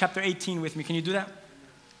 Kings chapter 18 with me. Can you do that?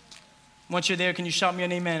 Once you're there, can you shout me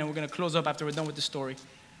an amen? And we're going to close up after we're done with the story.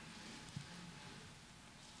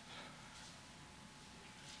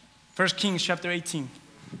 1 Kings chapter 18.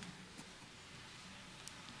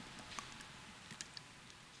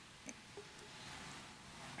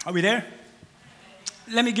 Are we there?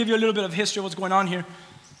 Let me give you a little bit of history of what's going on here.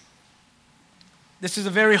 This is a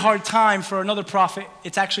very hard time for another prophet.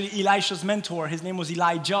 It's actually Elisha's mentor. His name was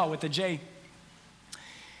Elijah with a J.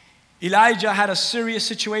 Elijah had a serious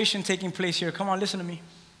situation taking place here. Come on, listen to me.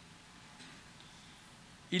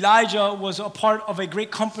 Elijah was a part of a great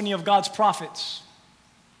company of God's prophets.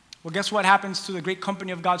 Well, guess what happens to the great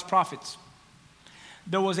company of God's prophets?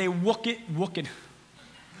 There was a wicked.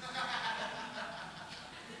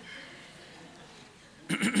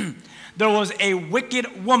 There was a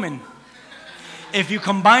wicked woman. If you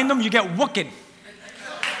combine them, you get wicked.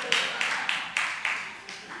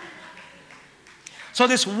 So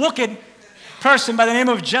this wicked person by the name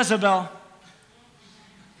of Jezebel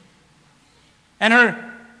and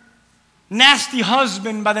her nasty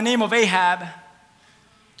husband by the name of Ahab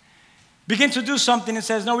begin to do something and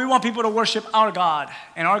says, no, we want people to worship our God.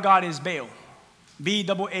 And our God is Baal.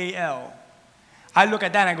 B-A-A-L. I look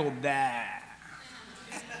at that and I go, bah.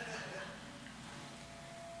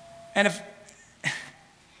 And if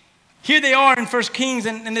here they are in 1 Kings,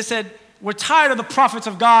 and they said, we're tired of the prophets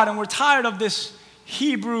of God, and we're tired of this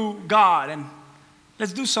Hebrew God, and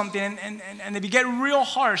let's do something. And they get real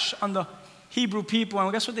harsh on the Hebrew people,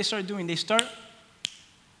 and guess what they start doing? They start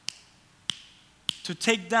to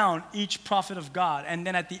take down each prophet of God. And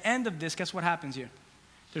then at the end of this, guess what happens here?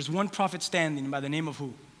 There's one prophet standing by the name of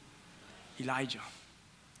who? Elijah.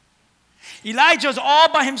 Elijah's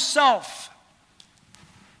all by himself.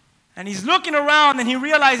 And he's looking around and he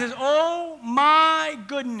realizes, oh my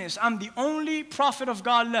goodness, I'm the only prophet of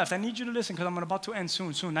God left. I need you to listen because I'm about to end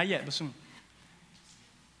soon. Not yet, but soon.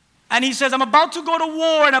 And he says, I'm about to go to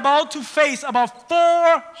war and about to face about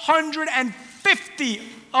 450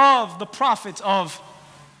 of the prophets of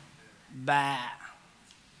Baal.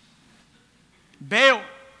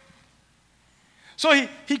 So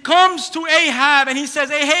he comes to Ahab and he says,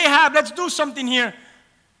 hey, Ahab, let's do something here.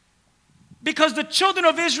 Because the children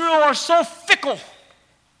of Israel are so fickle.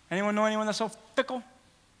 Anyone know anyone that's so fickle?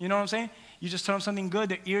 You know what I'm saying? You just tell them something good,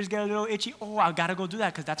 their ears get a little itchy. Oh, I got to go do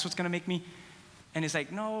that because that's what's going to make me. And it's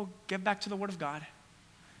like, no, get back to the Word of God.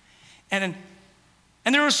 And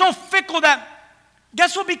they were so fickle that,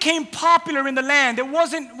 guess what became popular in the land? It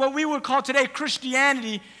wasn't what we would call today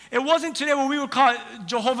Christianity. It wasn't today what we would call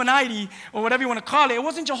Jehovahite or whatever you want to call it. It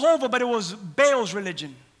wasn't Jehovah, but it was Baal's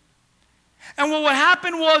religion. And what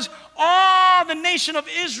happened was all the nation of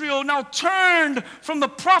Israel now turned from the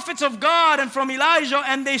prophets of God and from Elijah,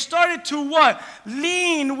 and they started to what?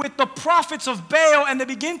 Lean with the prophets of Baal, and they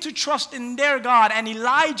begin to trust in their God. And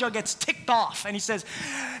Elijah gets ticked off, and he says,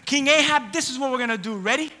 King Ahab, this is what we're going to do.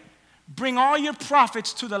 Ready? Bring all your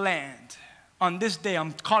prophets to the land. On this day,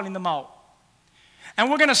 I'm calling them out. And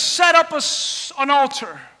we're going to set up an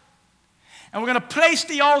altar. And we're going to place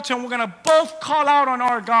the altar and we're going to both call out on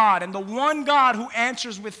our God. And the one God who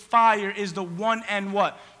answers with fire is the one and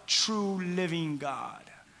what? True living God.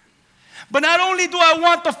 But not only do I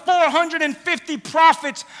want the 450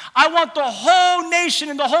 prophets, I want the whole nation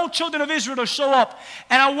and the whole children of Israel to show up.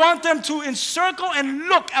 And I want them to encircle and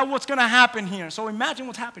look at what's going to happen here. So imagine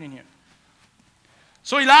what's happening here.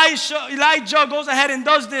 So Elijah goes ahead and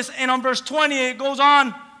does this. And on verse 20, it goes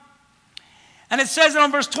on. And it says that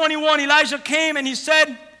on verse 21, Elijah came and he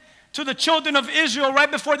said to the children of Israel right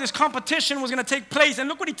before this competition was going to take place. And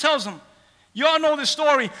look what he tells them. You all know the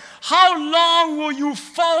story. How long will you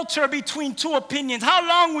falter between two opinions? How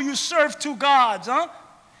long will you serve two gods?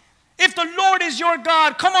 If the Lord is your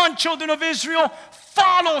God, come on, children of Israel,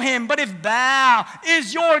 follow him. But if Baal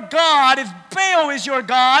is your God, if Baal is your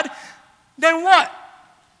God, then what?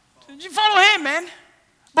 You follow him, man.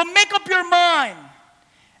 But make up your mind.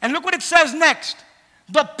 And look what it says next.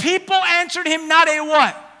 The people answered him not a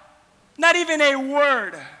what? Not even a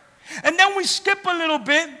word. And then we skip a little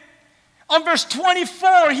bit. On verse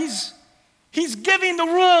 24, he's giving the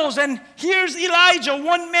rules. And here's Elijah,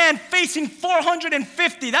 one man facing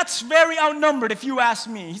 450. That's very outnumbered if you ask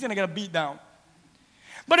me. He's going to get a beat down.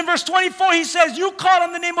 But in verse 24, he says, you call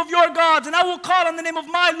on the name of your gods, and I will call on the name of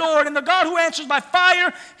my Lord. And the God who answers by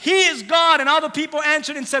fire, he is God. And all the people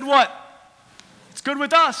answered and said what? It's good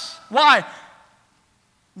with us. Why?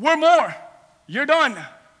 We're more. You're done.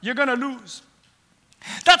 You're going to lose.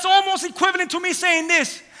 That's almost equivalent to me saying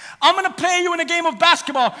this. I'm going to play you in a game of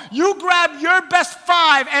basketball. You grab your best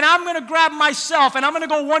 5, and I'm going to grab myself, and I'm going to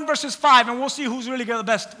go 1 versus 5, and we'll see who's really the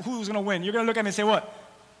best, who's going to win. You're going to look at me and say, what?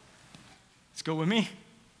 It's good with me.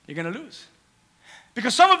 You're going to lose.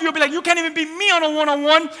 Because some of you will be like, you can't even beat me on a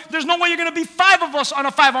one-on-one. There's no way you're going to beat 5 of us on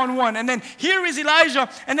a 5-on-1. And then here is Elijah,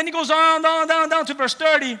 and then he goes on, down to verse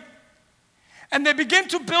 30. And they begin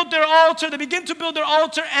to build their altar.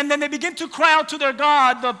 And then they begin to cry out to their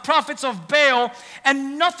God, the prophets of Baal,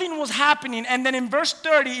 and nothing was happening. And then in verse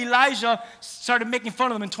 30, Elijah started making fun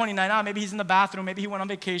of them in 29. Maybe he's in the bathroom. Maybe he went on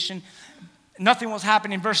vacation. Nothing was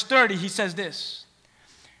happening. In verse 30, he says this.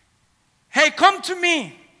 Hey, come to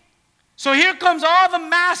me. So here comes all the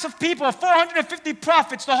mass of people, 450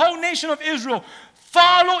 prophets, the whole nation of Israel.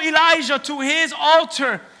 Follow Elijah to his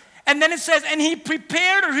altar. And then it says, and he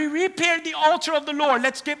repaired the altar of the Lord.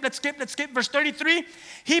 Let's skip. Verse 33,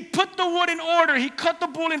 he put the wood in order. He cut the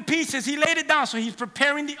bull in pieces. He laid it down. So he's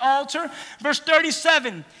preparing the altar. Verse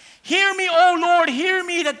 37, hear me, O Lord, hear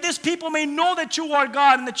me, that this people may know that you are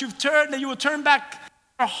God and that you will turn back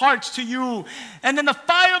their hearts to you. And then the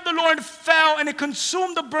fire of the Lord fell and it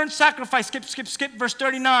consumed the burnt sacrifice. Skip. Verse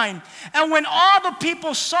 39. And when all the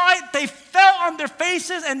people saw it, they fell on their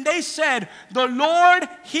faces and they said, the Lord,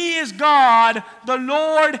 He is God. The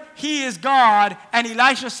Lord, He is God. And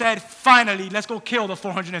Elisha said, finally, let's go kill the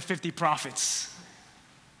 450 prophets.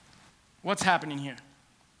 What's happening here?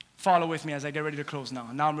 Follow with me as I get ready to close now.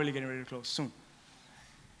 Now I'm really getting ready to close soon.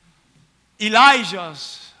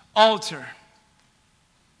 Elijah's altar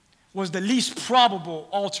was the least probable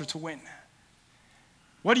altar to win.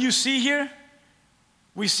 What do you see here?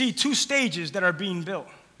 We see 2 stages that are being built.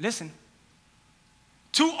 Listen.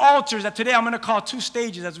 2 altars that today I'm going to call 2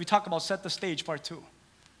 stages as we talk about Set the Stage, part 2.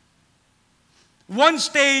 One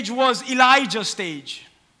stage was Elijah's stage.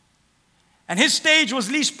 And his stage was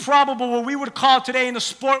least probable, what we would call today in the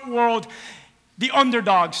sport world, the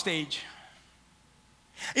underdog stage.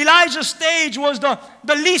 Elijah's stage was the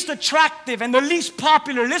least attractive and the least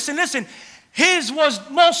popular. Listen. His was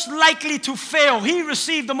most likely to fail. He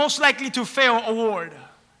received the most likely to fail award.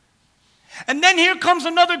 And then here comes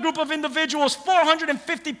another group of individuals,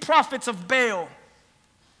 450 prophets of Baal.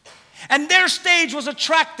 And their stage was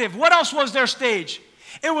attractive. What else was their stage?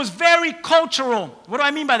 It was very cultural. What do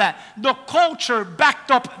I mean by that? The culture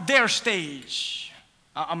backed up their stage.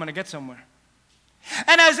 I'm going to get somewhere.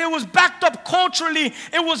 And as it was backed up culturally,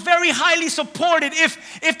 it was very highly supported.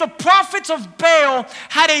 If the prophets of Baal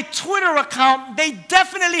had a Twitter account, they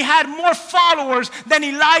definitely had more followers than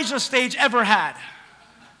Elijah's stage ever had.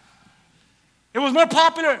 It was more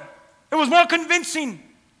popular. It was more convincing.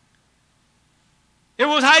 It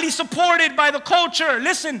was highly supported by the culture.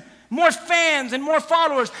 Listen. More fans and more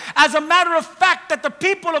followers. As a matter of fact, that the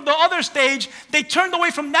people of the other stage, they turned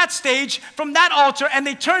away from that stage, from that altar, and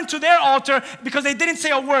they turned to their altar because they didn't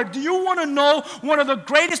say a word. Do you want to know one of the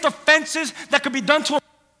greatest offenses that could be done to a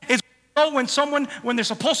is when they're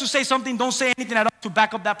supposed to say something, don't say anything at all to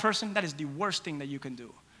back up that person? That is the worst thing that you can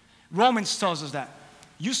do. Romans tells us that.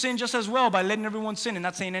 You sin just as well by letting everyone sin and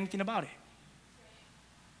not saying anything about it.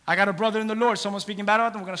 I got a brother in the Lord. Someone's speaking bad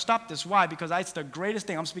about them. We're going to stop this. Why? Because it's the greatest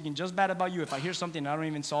thing. I'm speaking just bad about you. If I hear something, I don't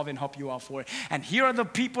even solve it and help you out for it. And here are the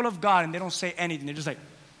people of God, and they don't say anything. They're just like,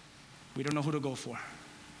 we don't know who to go for.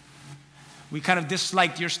 We kind of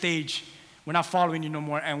disliked your stage. We're not following you no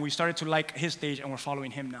more. And we started to like his stage, and we're following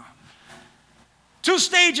him now. 2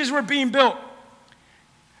 stages were being built.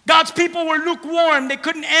 God's people were lukewarm. They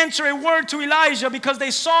couldn't answer a word to Elijah because they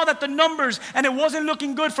saw that the numbers, and it wasn't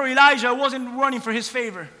looking good for Elijah. It wasn't running for his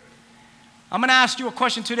favor. I'm going to ask you a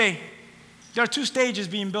question today. There are 2 stages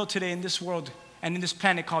being built today in this world and in this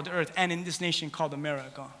planet called Earth and in this nation called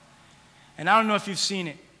America. And I don't know if you've seen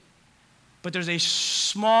it, but there's a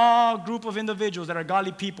small group of individuals that are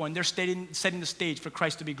godly people, and they're setting the stage for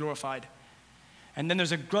Christ to be glorified. And then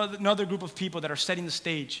there's another group of people that are setting the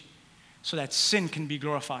stage so that sin can be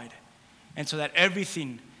glorified, and so that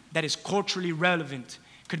everything that is culturally relevant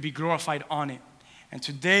could be glorified on it. And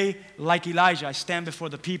today, like Elijah, I stand before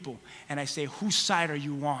the people and I say, whose side are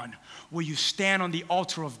you on? Will you stand on the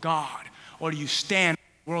altar of God, or do you stand on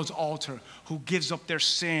the world's altar who gives up their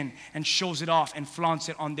sin and shows it off and flaunts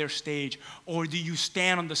it on their stage? Or do you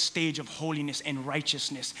stand on the stage of holiness and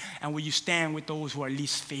righteousness, and will you stand with those who are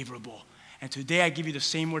least favorable? And today I give you the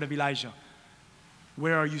same word of Elijah.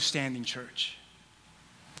 Where are you standing, church?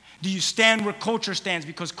 Do you stand where culture stands?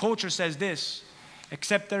 Because culture says this: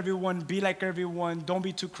 accept everyone, be like everyone, don't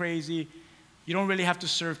be too crazy. You don't really have to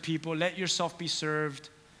serve people. Let yourself be served.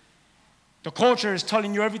 The culture is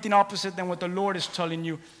telling you everything opposite than what the Lord is telling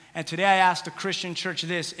you. And today I ask the Christian church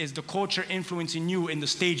this: is the culture influencing you in the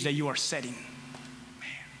stage that you are setting? Man.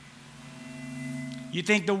 You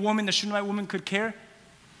think the woman, the Shunammite woman, could care?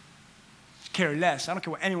 Care less. I don't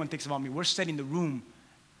care what anyone thinks about me. We're setting the room.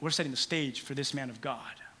 We're setting the stage for this man of God.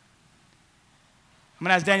 I'm going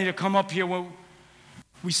to ask Danny to come up here.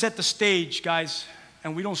 We set the stage, guys,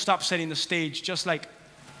 and we don't stop setting the stage. Just like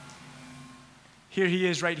here he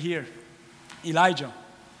is right here, Elijah,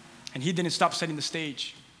 and he didn't stop setting the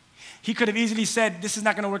stage. He could have easily said, this is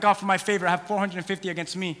not going to work out for my favor. I have 450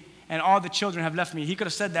 against me, and all the children have left me. He could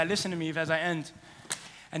have said that. Listen to me as I end.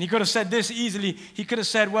 And he could have said this easily. He could have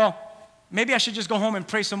said, well, maybe I should just go home and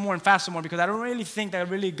pray some more and fast some more because I don't really think that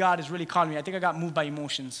really God is really calling me. I think I got moved by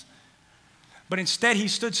emotions. But instead, he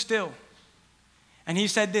stood still. And he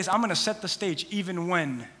said this, I'm going to set the stage even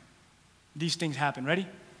when these things happen. Ready?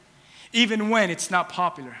 Even when it's not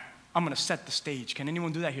popular, I'm going to set the stage. Can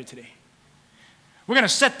anyone do that here today? We're going to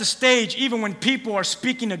set the stage even when people are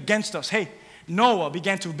speaking against us. Hey, Noah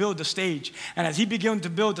began to build the stage. And as he began to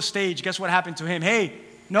build the stage, guess what happened to him? Hey,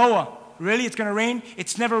 Noah, really? It's going to rain?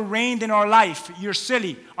 It's never rained in our life. You're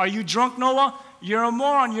silly. Are you drunk, Noah? You're a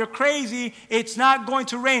moron. You're crazy. It's not going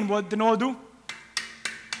to rain. What did Noah do?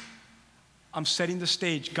 I'm setting the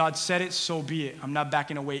stage. God said it, so be it. I'm not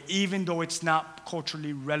backing away. Even though it's not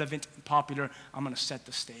culturally relevant and popular, I'm going to set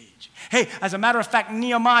the stage. Hey, as a matter of fact,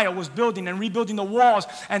 Nehemiah was building and rebuilding the walls,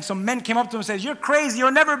 and some men came up to him and said, you're crazy.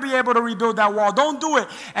 You'll never be able to rebuild that wall. Don't do it.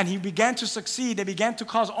 And he began to succeed. They began to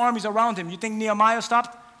cause armies around him. You think Nehemiah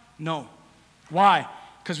stopped? No. Why?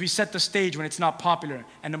 Because we set the stage when it's not popular.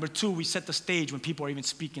 And number 2, we set the stage when people are even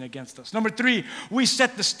speaking against us. Number 3, we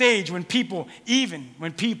set the stage when people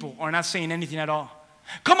are not saying anything at all.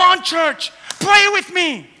 Come on, church, pray with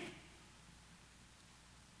me.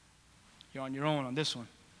 You're on your own on this one.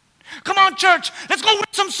 Come on, church, let's go win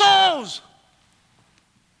some souls.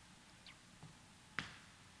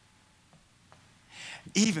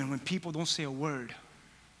 Even when people don't say a word,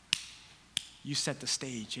 you set the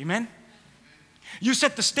stage. Amen? You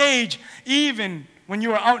set the stage even when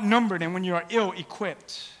you are outnumbered and when you are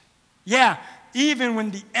ill-equipped. Yeah, even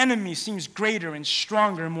when the enemy seems greater and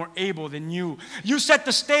stronger and more able than you. You set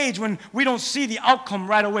the stage when we don't see the outcome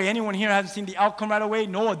right away. Anyone here hasn't seen the outcome right away?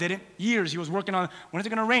 Noah didn't. Years he was working on, when is it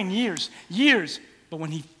going to rain? Years. But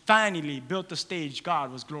when he finally built the stage,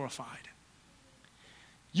 God was glorified.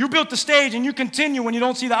 You built the stage and you continue when you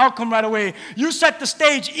don't see the outcome right away. You set the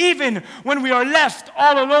stage even when we are left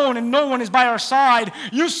all alone and no one is by our side.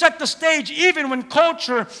 You set the stage even when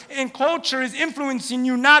culture is influencing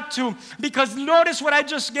you not to. Because notice what I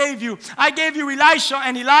just gave you. I gave you Elisha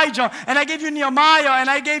and Elijah, and I gave you Nehemiah, and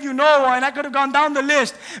I gave you Noah, and I could have gone down the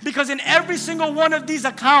list. Because in every single one of these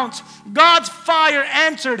accounts, God's fire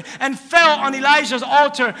answered and fell on Elijah's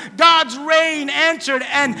altar. God's rain answered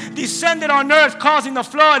and descended on earth, causing the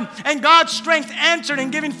flood. And God's strength answered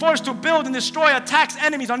in giving force to build and destroy attacks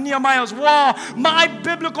enemies on Nehemiah's wall. My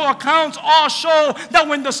biblical accounts all show that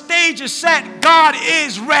when the stage is set, God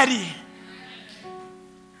is ready.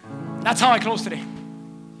 That's how I close today.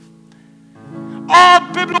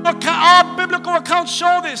 All biblical accounts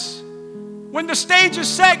show this. When the stage is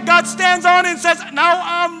set, God stands on it and says, now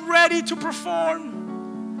I'm ready to perform.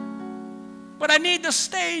 But I need the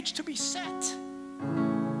stage to be set.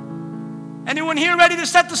 Anyone here ready to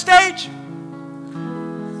set the stage?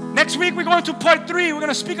 Next week we're going to part 3. We're going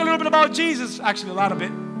to speak a little bit about Jesus. Actually, a lot of it.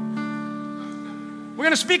 We're going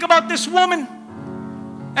to speak about this woman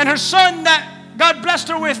and her son that God blessed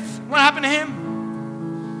her with. What happened to him?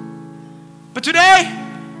 But today,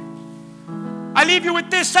 I leave you with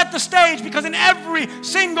this, set the stage, because in every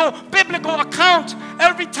single biblical account,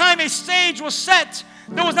 every time a stage was set,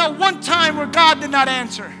 there was not one time where God did not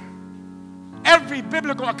answer. Every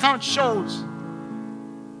biblical account shows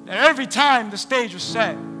that every time the stage was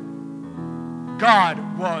set, God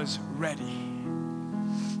was ready.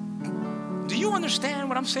 Do you understand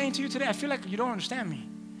what I'm saying to you today? I feel like you don't understand me.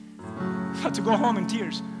 I'm about to go home in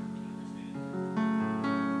tears.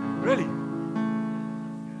 Really?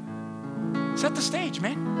 Set the stage,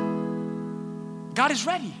 man. God is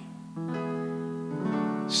ready.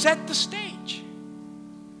 Set the stage.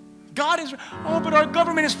 God is, but our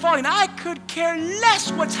government is falling. I could care less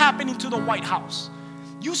what's happening to the White House.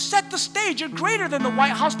 You set the stage. You're greater than the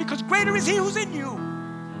White House because greater is He who's in you.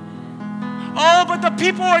 Oh, but the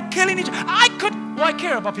people are killing each other. I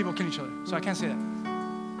care about people killing each other, so I can't say that.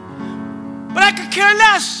 But I could care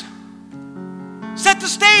less. Set the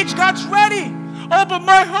stage. God's ready. Oh, but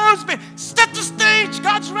my husband, set the stage.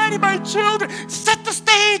 God's ready. My children, set the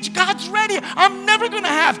stage. God's ready. I'm never going to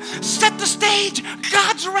have. Set the stage.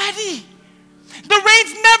 God's ready. The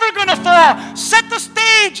rain's never going to fall. Set the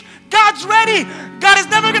stage. God's ready. God is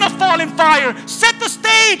never going to fall in fire. Set the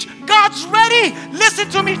stage. God's ready. Listen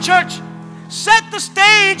to me, church. Set the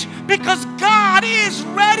stage because God is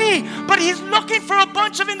ready. But He's looking for a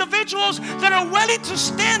bunch of individuals that are willing to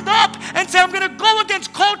stand up and say, I'm going to go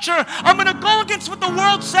against culture. I'm going to go against what the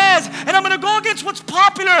world says. And I'm going to go against what's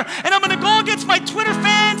popular. And I'm going to go against my Twitter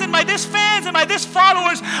fans and my this fans and my this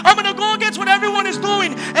followers. I'm going to go against what everyone is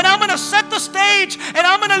doing. And I'm going to set the stage. And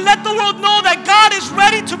I'm going to let the world know that God is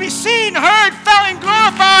ready to be seen, heard, felt, and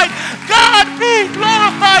glorified. God be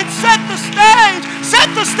glorified. Set the stage.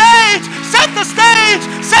 Set the stage. Set the stage.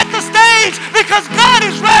 Set the stage. Because God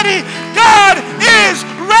is ready. God is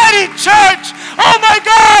ready, church. Oh my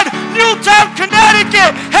God. Newtown,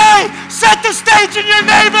 Connecticut. Hey, set the stage in your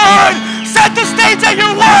neighborhood. Set the stage at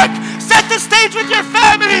your work. Set the stage with your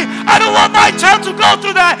family. I don't want my child to go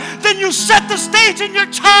through that. Then you set the stage in your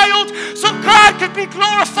child so God can be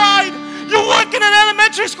glorified. You work in an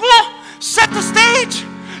elementary school? Set the stage.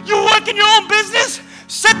 You work in your own business?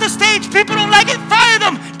 Set the stage. People don't like it? Fire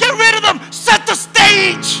them. Get rid of them. Set the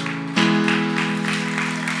stage.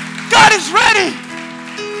 God is ready.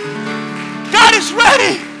 God is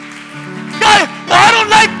ready. God, well, I don't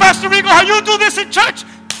like, Pastor Rico, how you do this in church.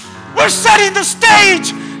 We're setting the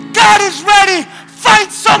stage. God is ready.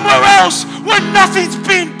 Find somewhere else where nothing's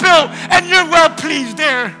being built and you're well pleased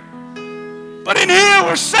there. But in here,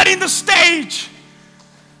 we're setting the stage.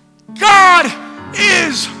 God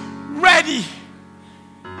is ready.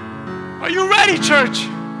 Are you ready, church,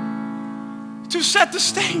 to set the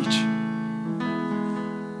stage?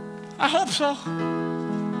 I hope so. I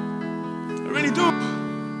really do.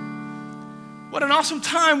 What an awesome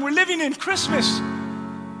time we're living in, Christmas.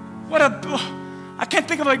 I can't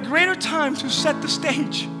think of a greater time to set the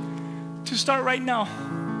stage, to start right now.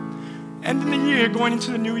 Ending the year, going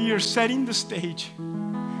into the new year, setting the stage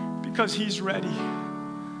because He's ready.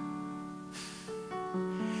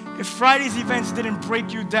 If Friday's events didn't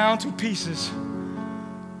break you down to pieces,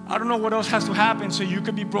 I don't know what else has to happen so you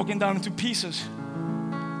could be broken down into pieces.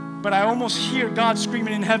 But I almost hear God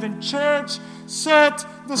screaming in heaven, church, set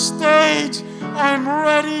the stage. I'm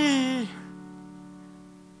ready.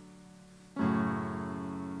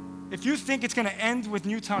 If you think it's going to end with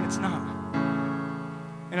Newtown, it's not.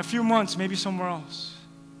 In a few months, maybe somewhere else.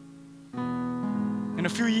 In a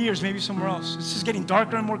few years, maybe somewhere else. It's just getting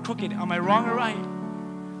darker and more crooked. Am I wrong or right?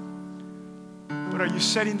 But are you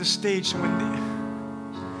setting the stage so when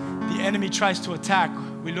the enemy tries to attack,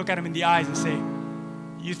 we look at him in the eyes and say,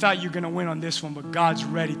 you thought you were going to win on this one, but God's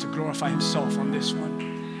ready to glorify Himself on this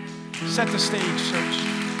one. Set the stage, church.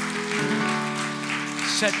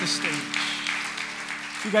 Set the stage.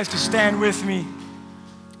 You guys could stand with me,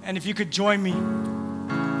 and if you could join me.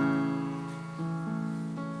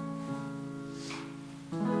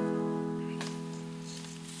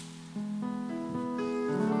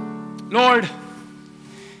 Lord,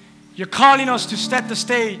 You're calling us to set the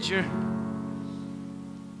stage. You're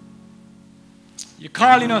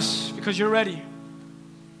calling us because You're ready.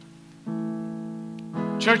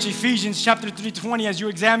 Church, Ephesians chapter 3:20, as you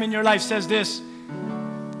examine your life, says this.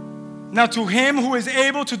 Now to Him who is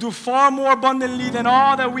able to do far more abundantly than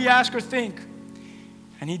all that we ask or think.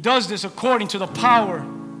 And He does this according to the power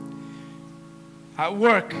at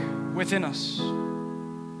work within us.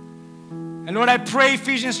 And Lord, I pray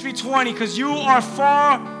Ephesians 3:20, because You are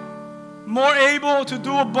far more able to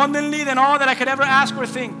do abundantly than all that I could ever ask or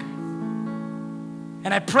think.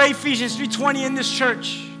 And I pray Ephesians 3:20 in this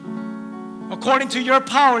church, according to Your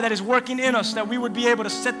power that is working in us, that we would be able to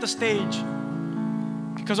set the stage.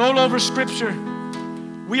 Because all over Scripture,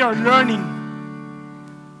 we are learning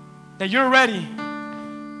that You're ready.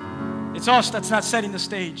 It's us that's not setting the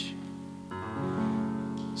stage.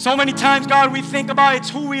 So many times, God, we think about it's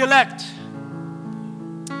who we elect.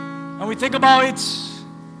 And we think about it's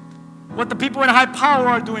what the people in high power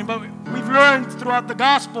are doing. But we've learned throughout the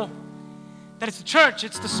gospel that it's the church,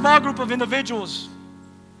 it's the small group of individuals.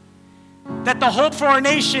 That the hope for our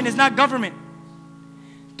nation is not government.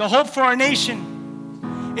 The hope for our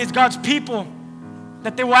nation is God's people,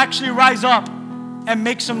 that they will actually rise up and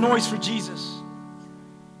make some noise for Jesus.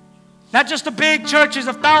 Not just the big churches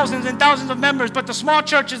of thousands and thousands of members, but the small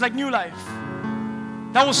churches like New Life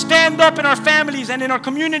that will stand up in our families and in our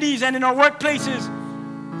communities and in our workplaces,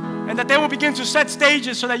 and that they will begin to set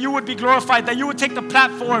stages so that You would be glorified, that You would take the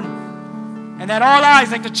platform, and that all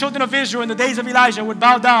eyes, like the children of Israel in the days of Elijah, would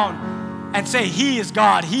bow down and say, He is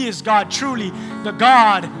God, He is God, truly the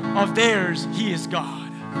God of theirs, He is God.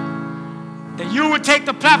 That You would take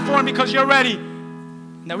the platform because You're ready,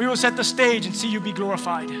 and that we will set the stage and see You be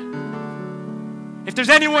glorified. If there's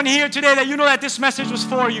anyone here today that you know that this message was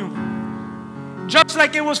for you, just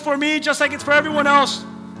like it was for me, just like it's for everyone else,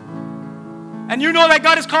 and you know that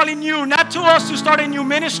God is calling you, not to us to start a new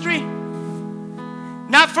ministry,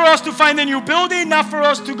 Not for us to find a new building, not for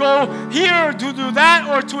us to go here or to do that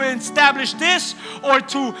or to establish this or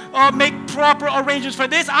to make proper arrangements for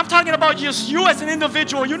this. I'm talking about just you as an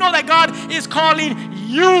individual. You know that God is calling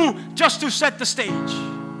you just to set the stage.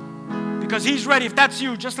 Because He's ready. If that's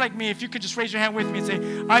you, just like me, if you could just raise your hand with me and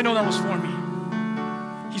say, I know that was for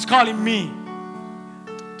me. He's calling me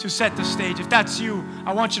to set the stage. If that's you,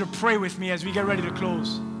 I want you to pray with me as we get ready to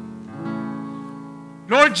close.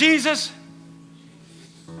 Lord Jesus,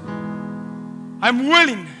 I'm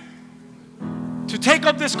willing to take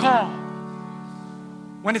up this call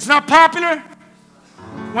when it's not popular,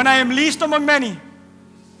 when I am least among many,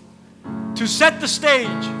 to set the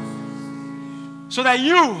stage so that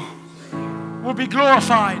you will be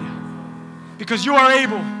glorified, because you are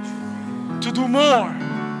able to do more,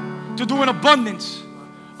 to do an abundance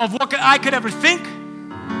of what I could ever think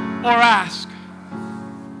or ask.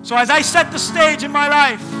 So as I set the stage in my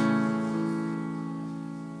life,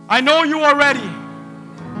 I know you are ready.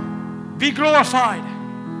 Be glorified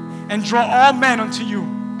and draw all men unto you.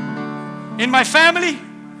 In my family,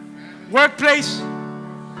 workplace,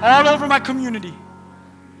 all over my community,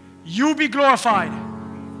 you be glorified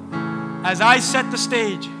as I set the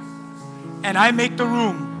stage and I make the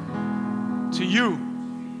room to you,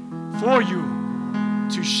 for you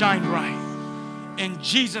to shine bright. In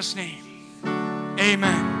Jesus' name,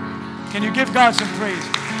 amen. Can you give God some praise?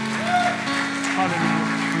 Hallelujah.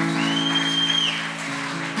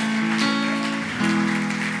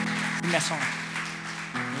 Song.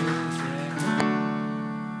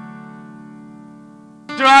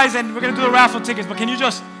 Your eyes, and we're going to do the raffle tickets, but can you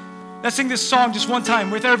let's sing this song just one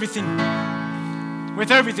time with everything.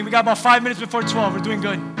 With everything. We got about 5 minutes before 12. We're doing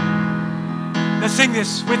good. Let's sing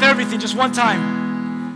this with everything just one time.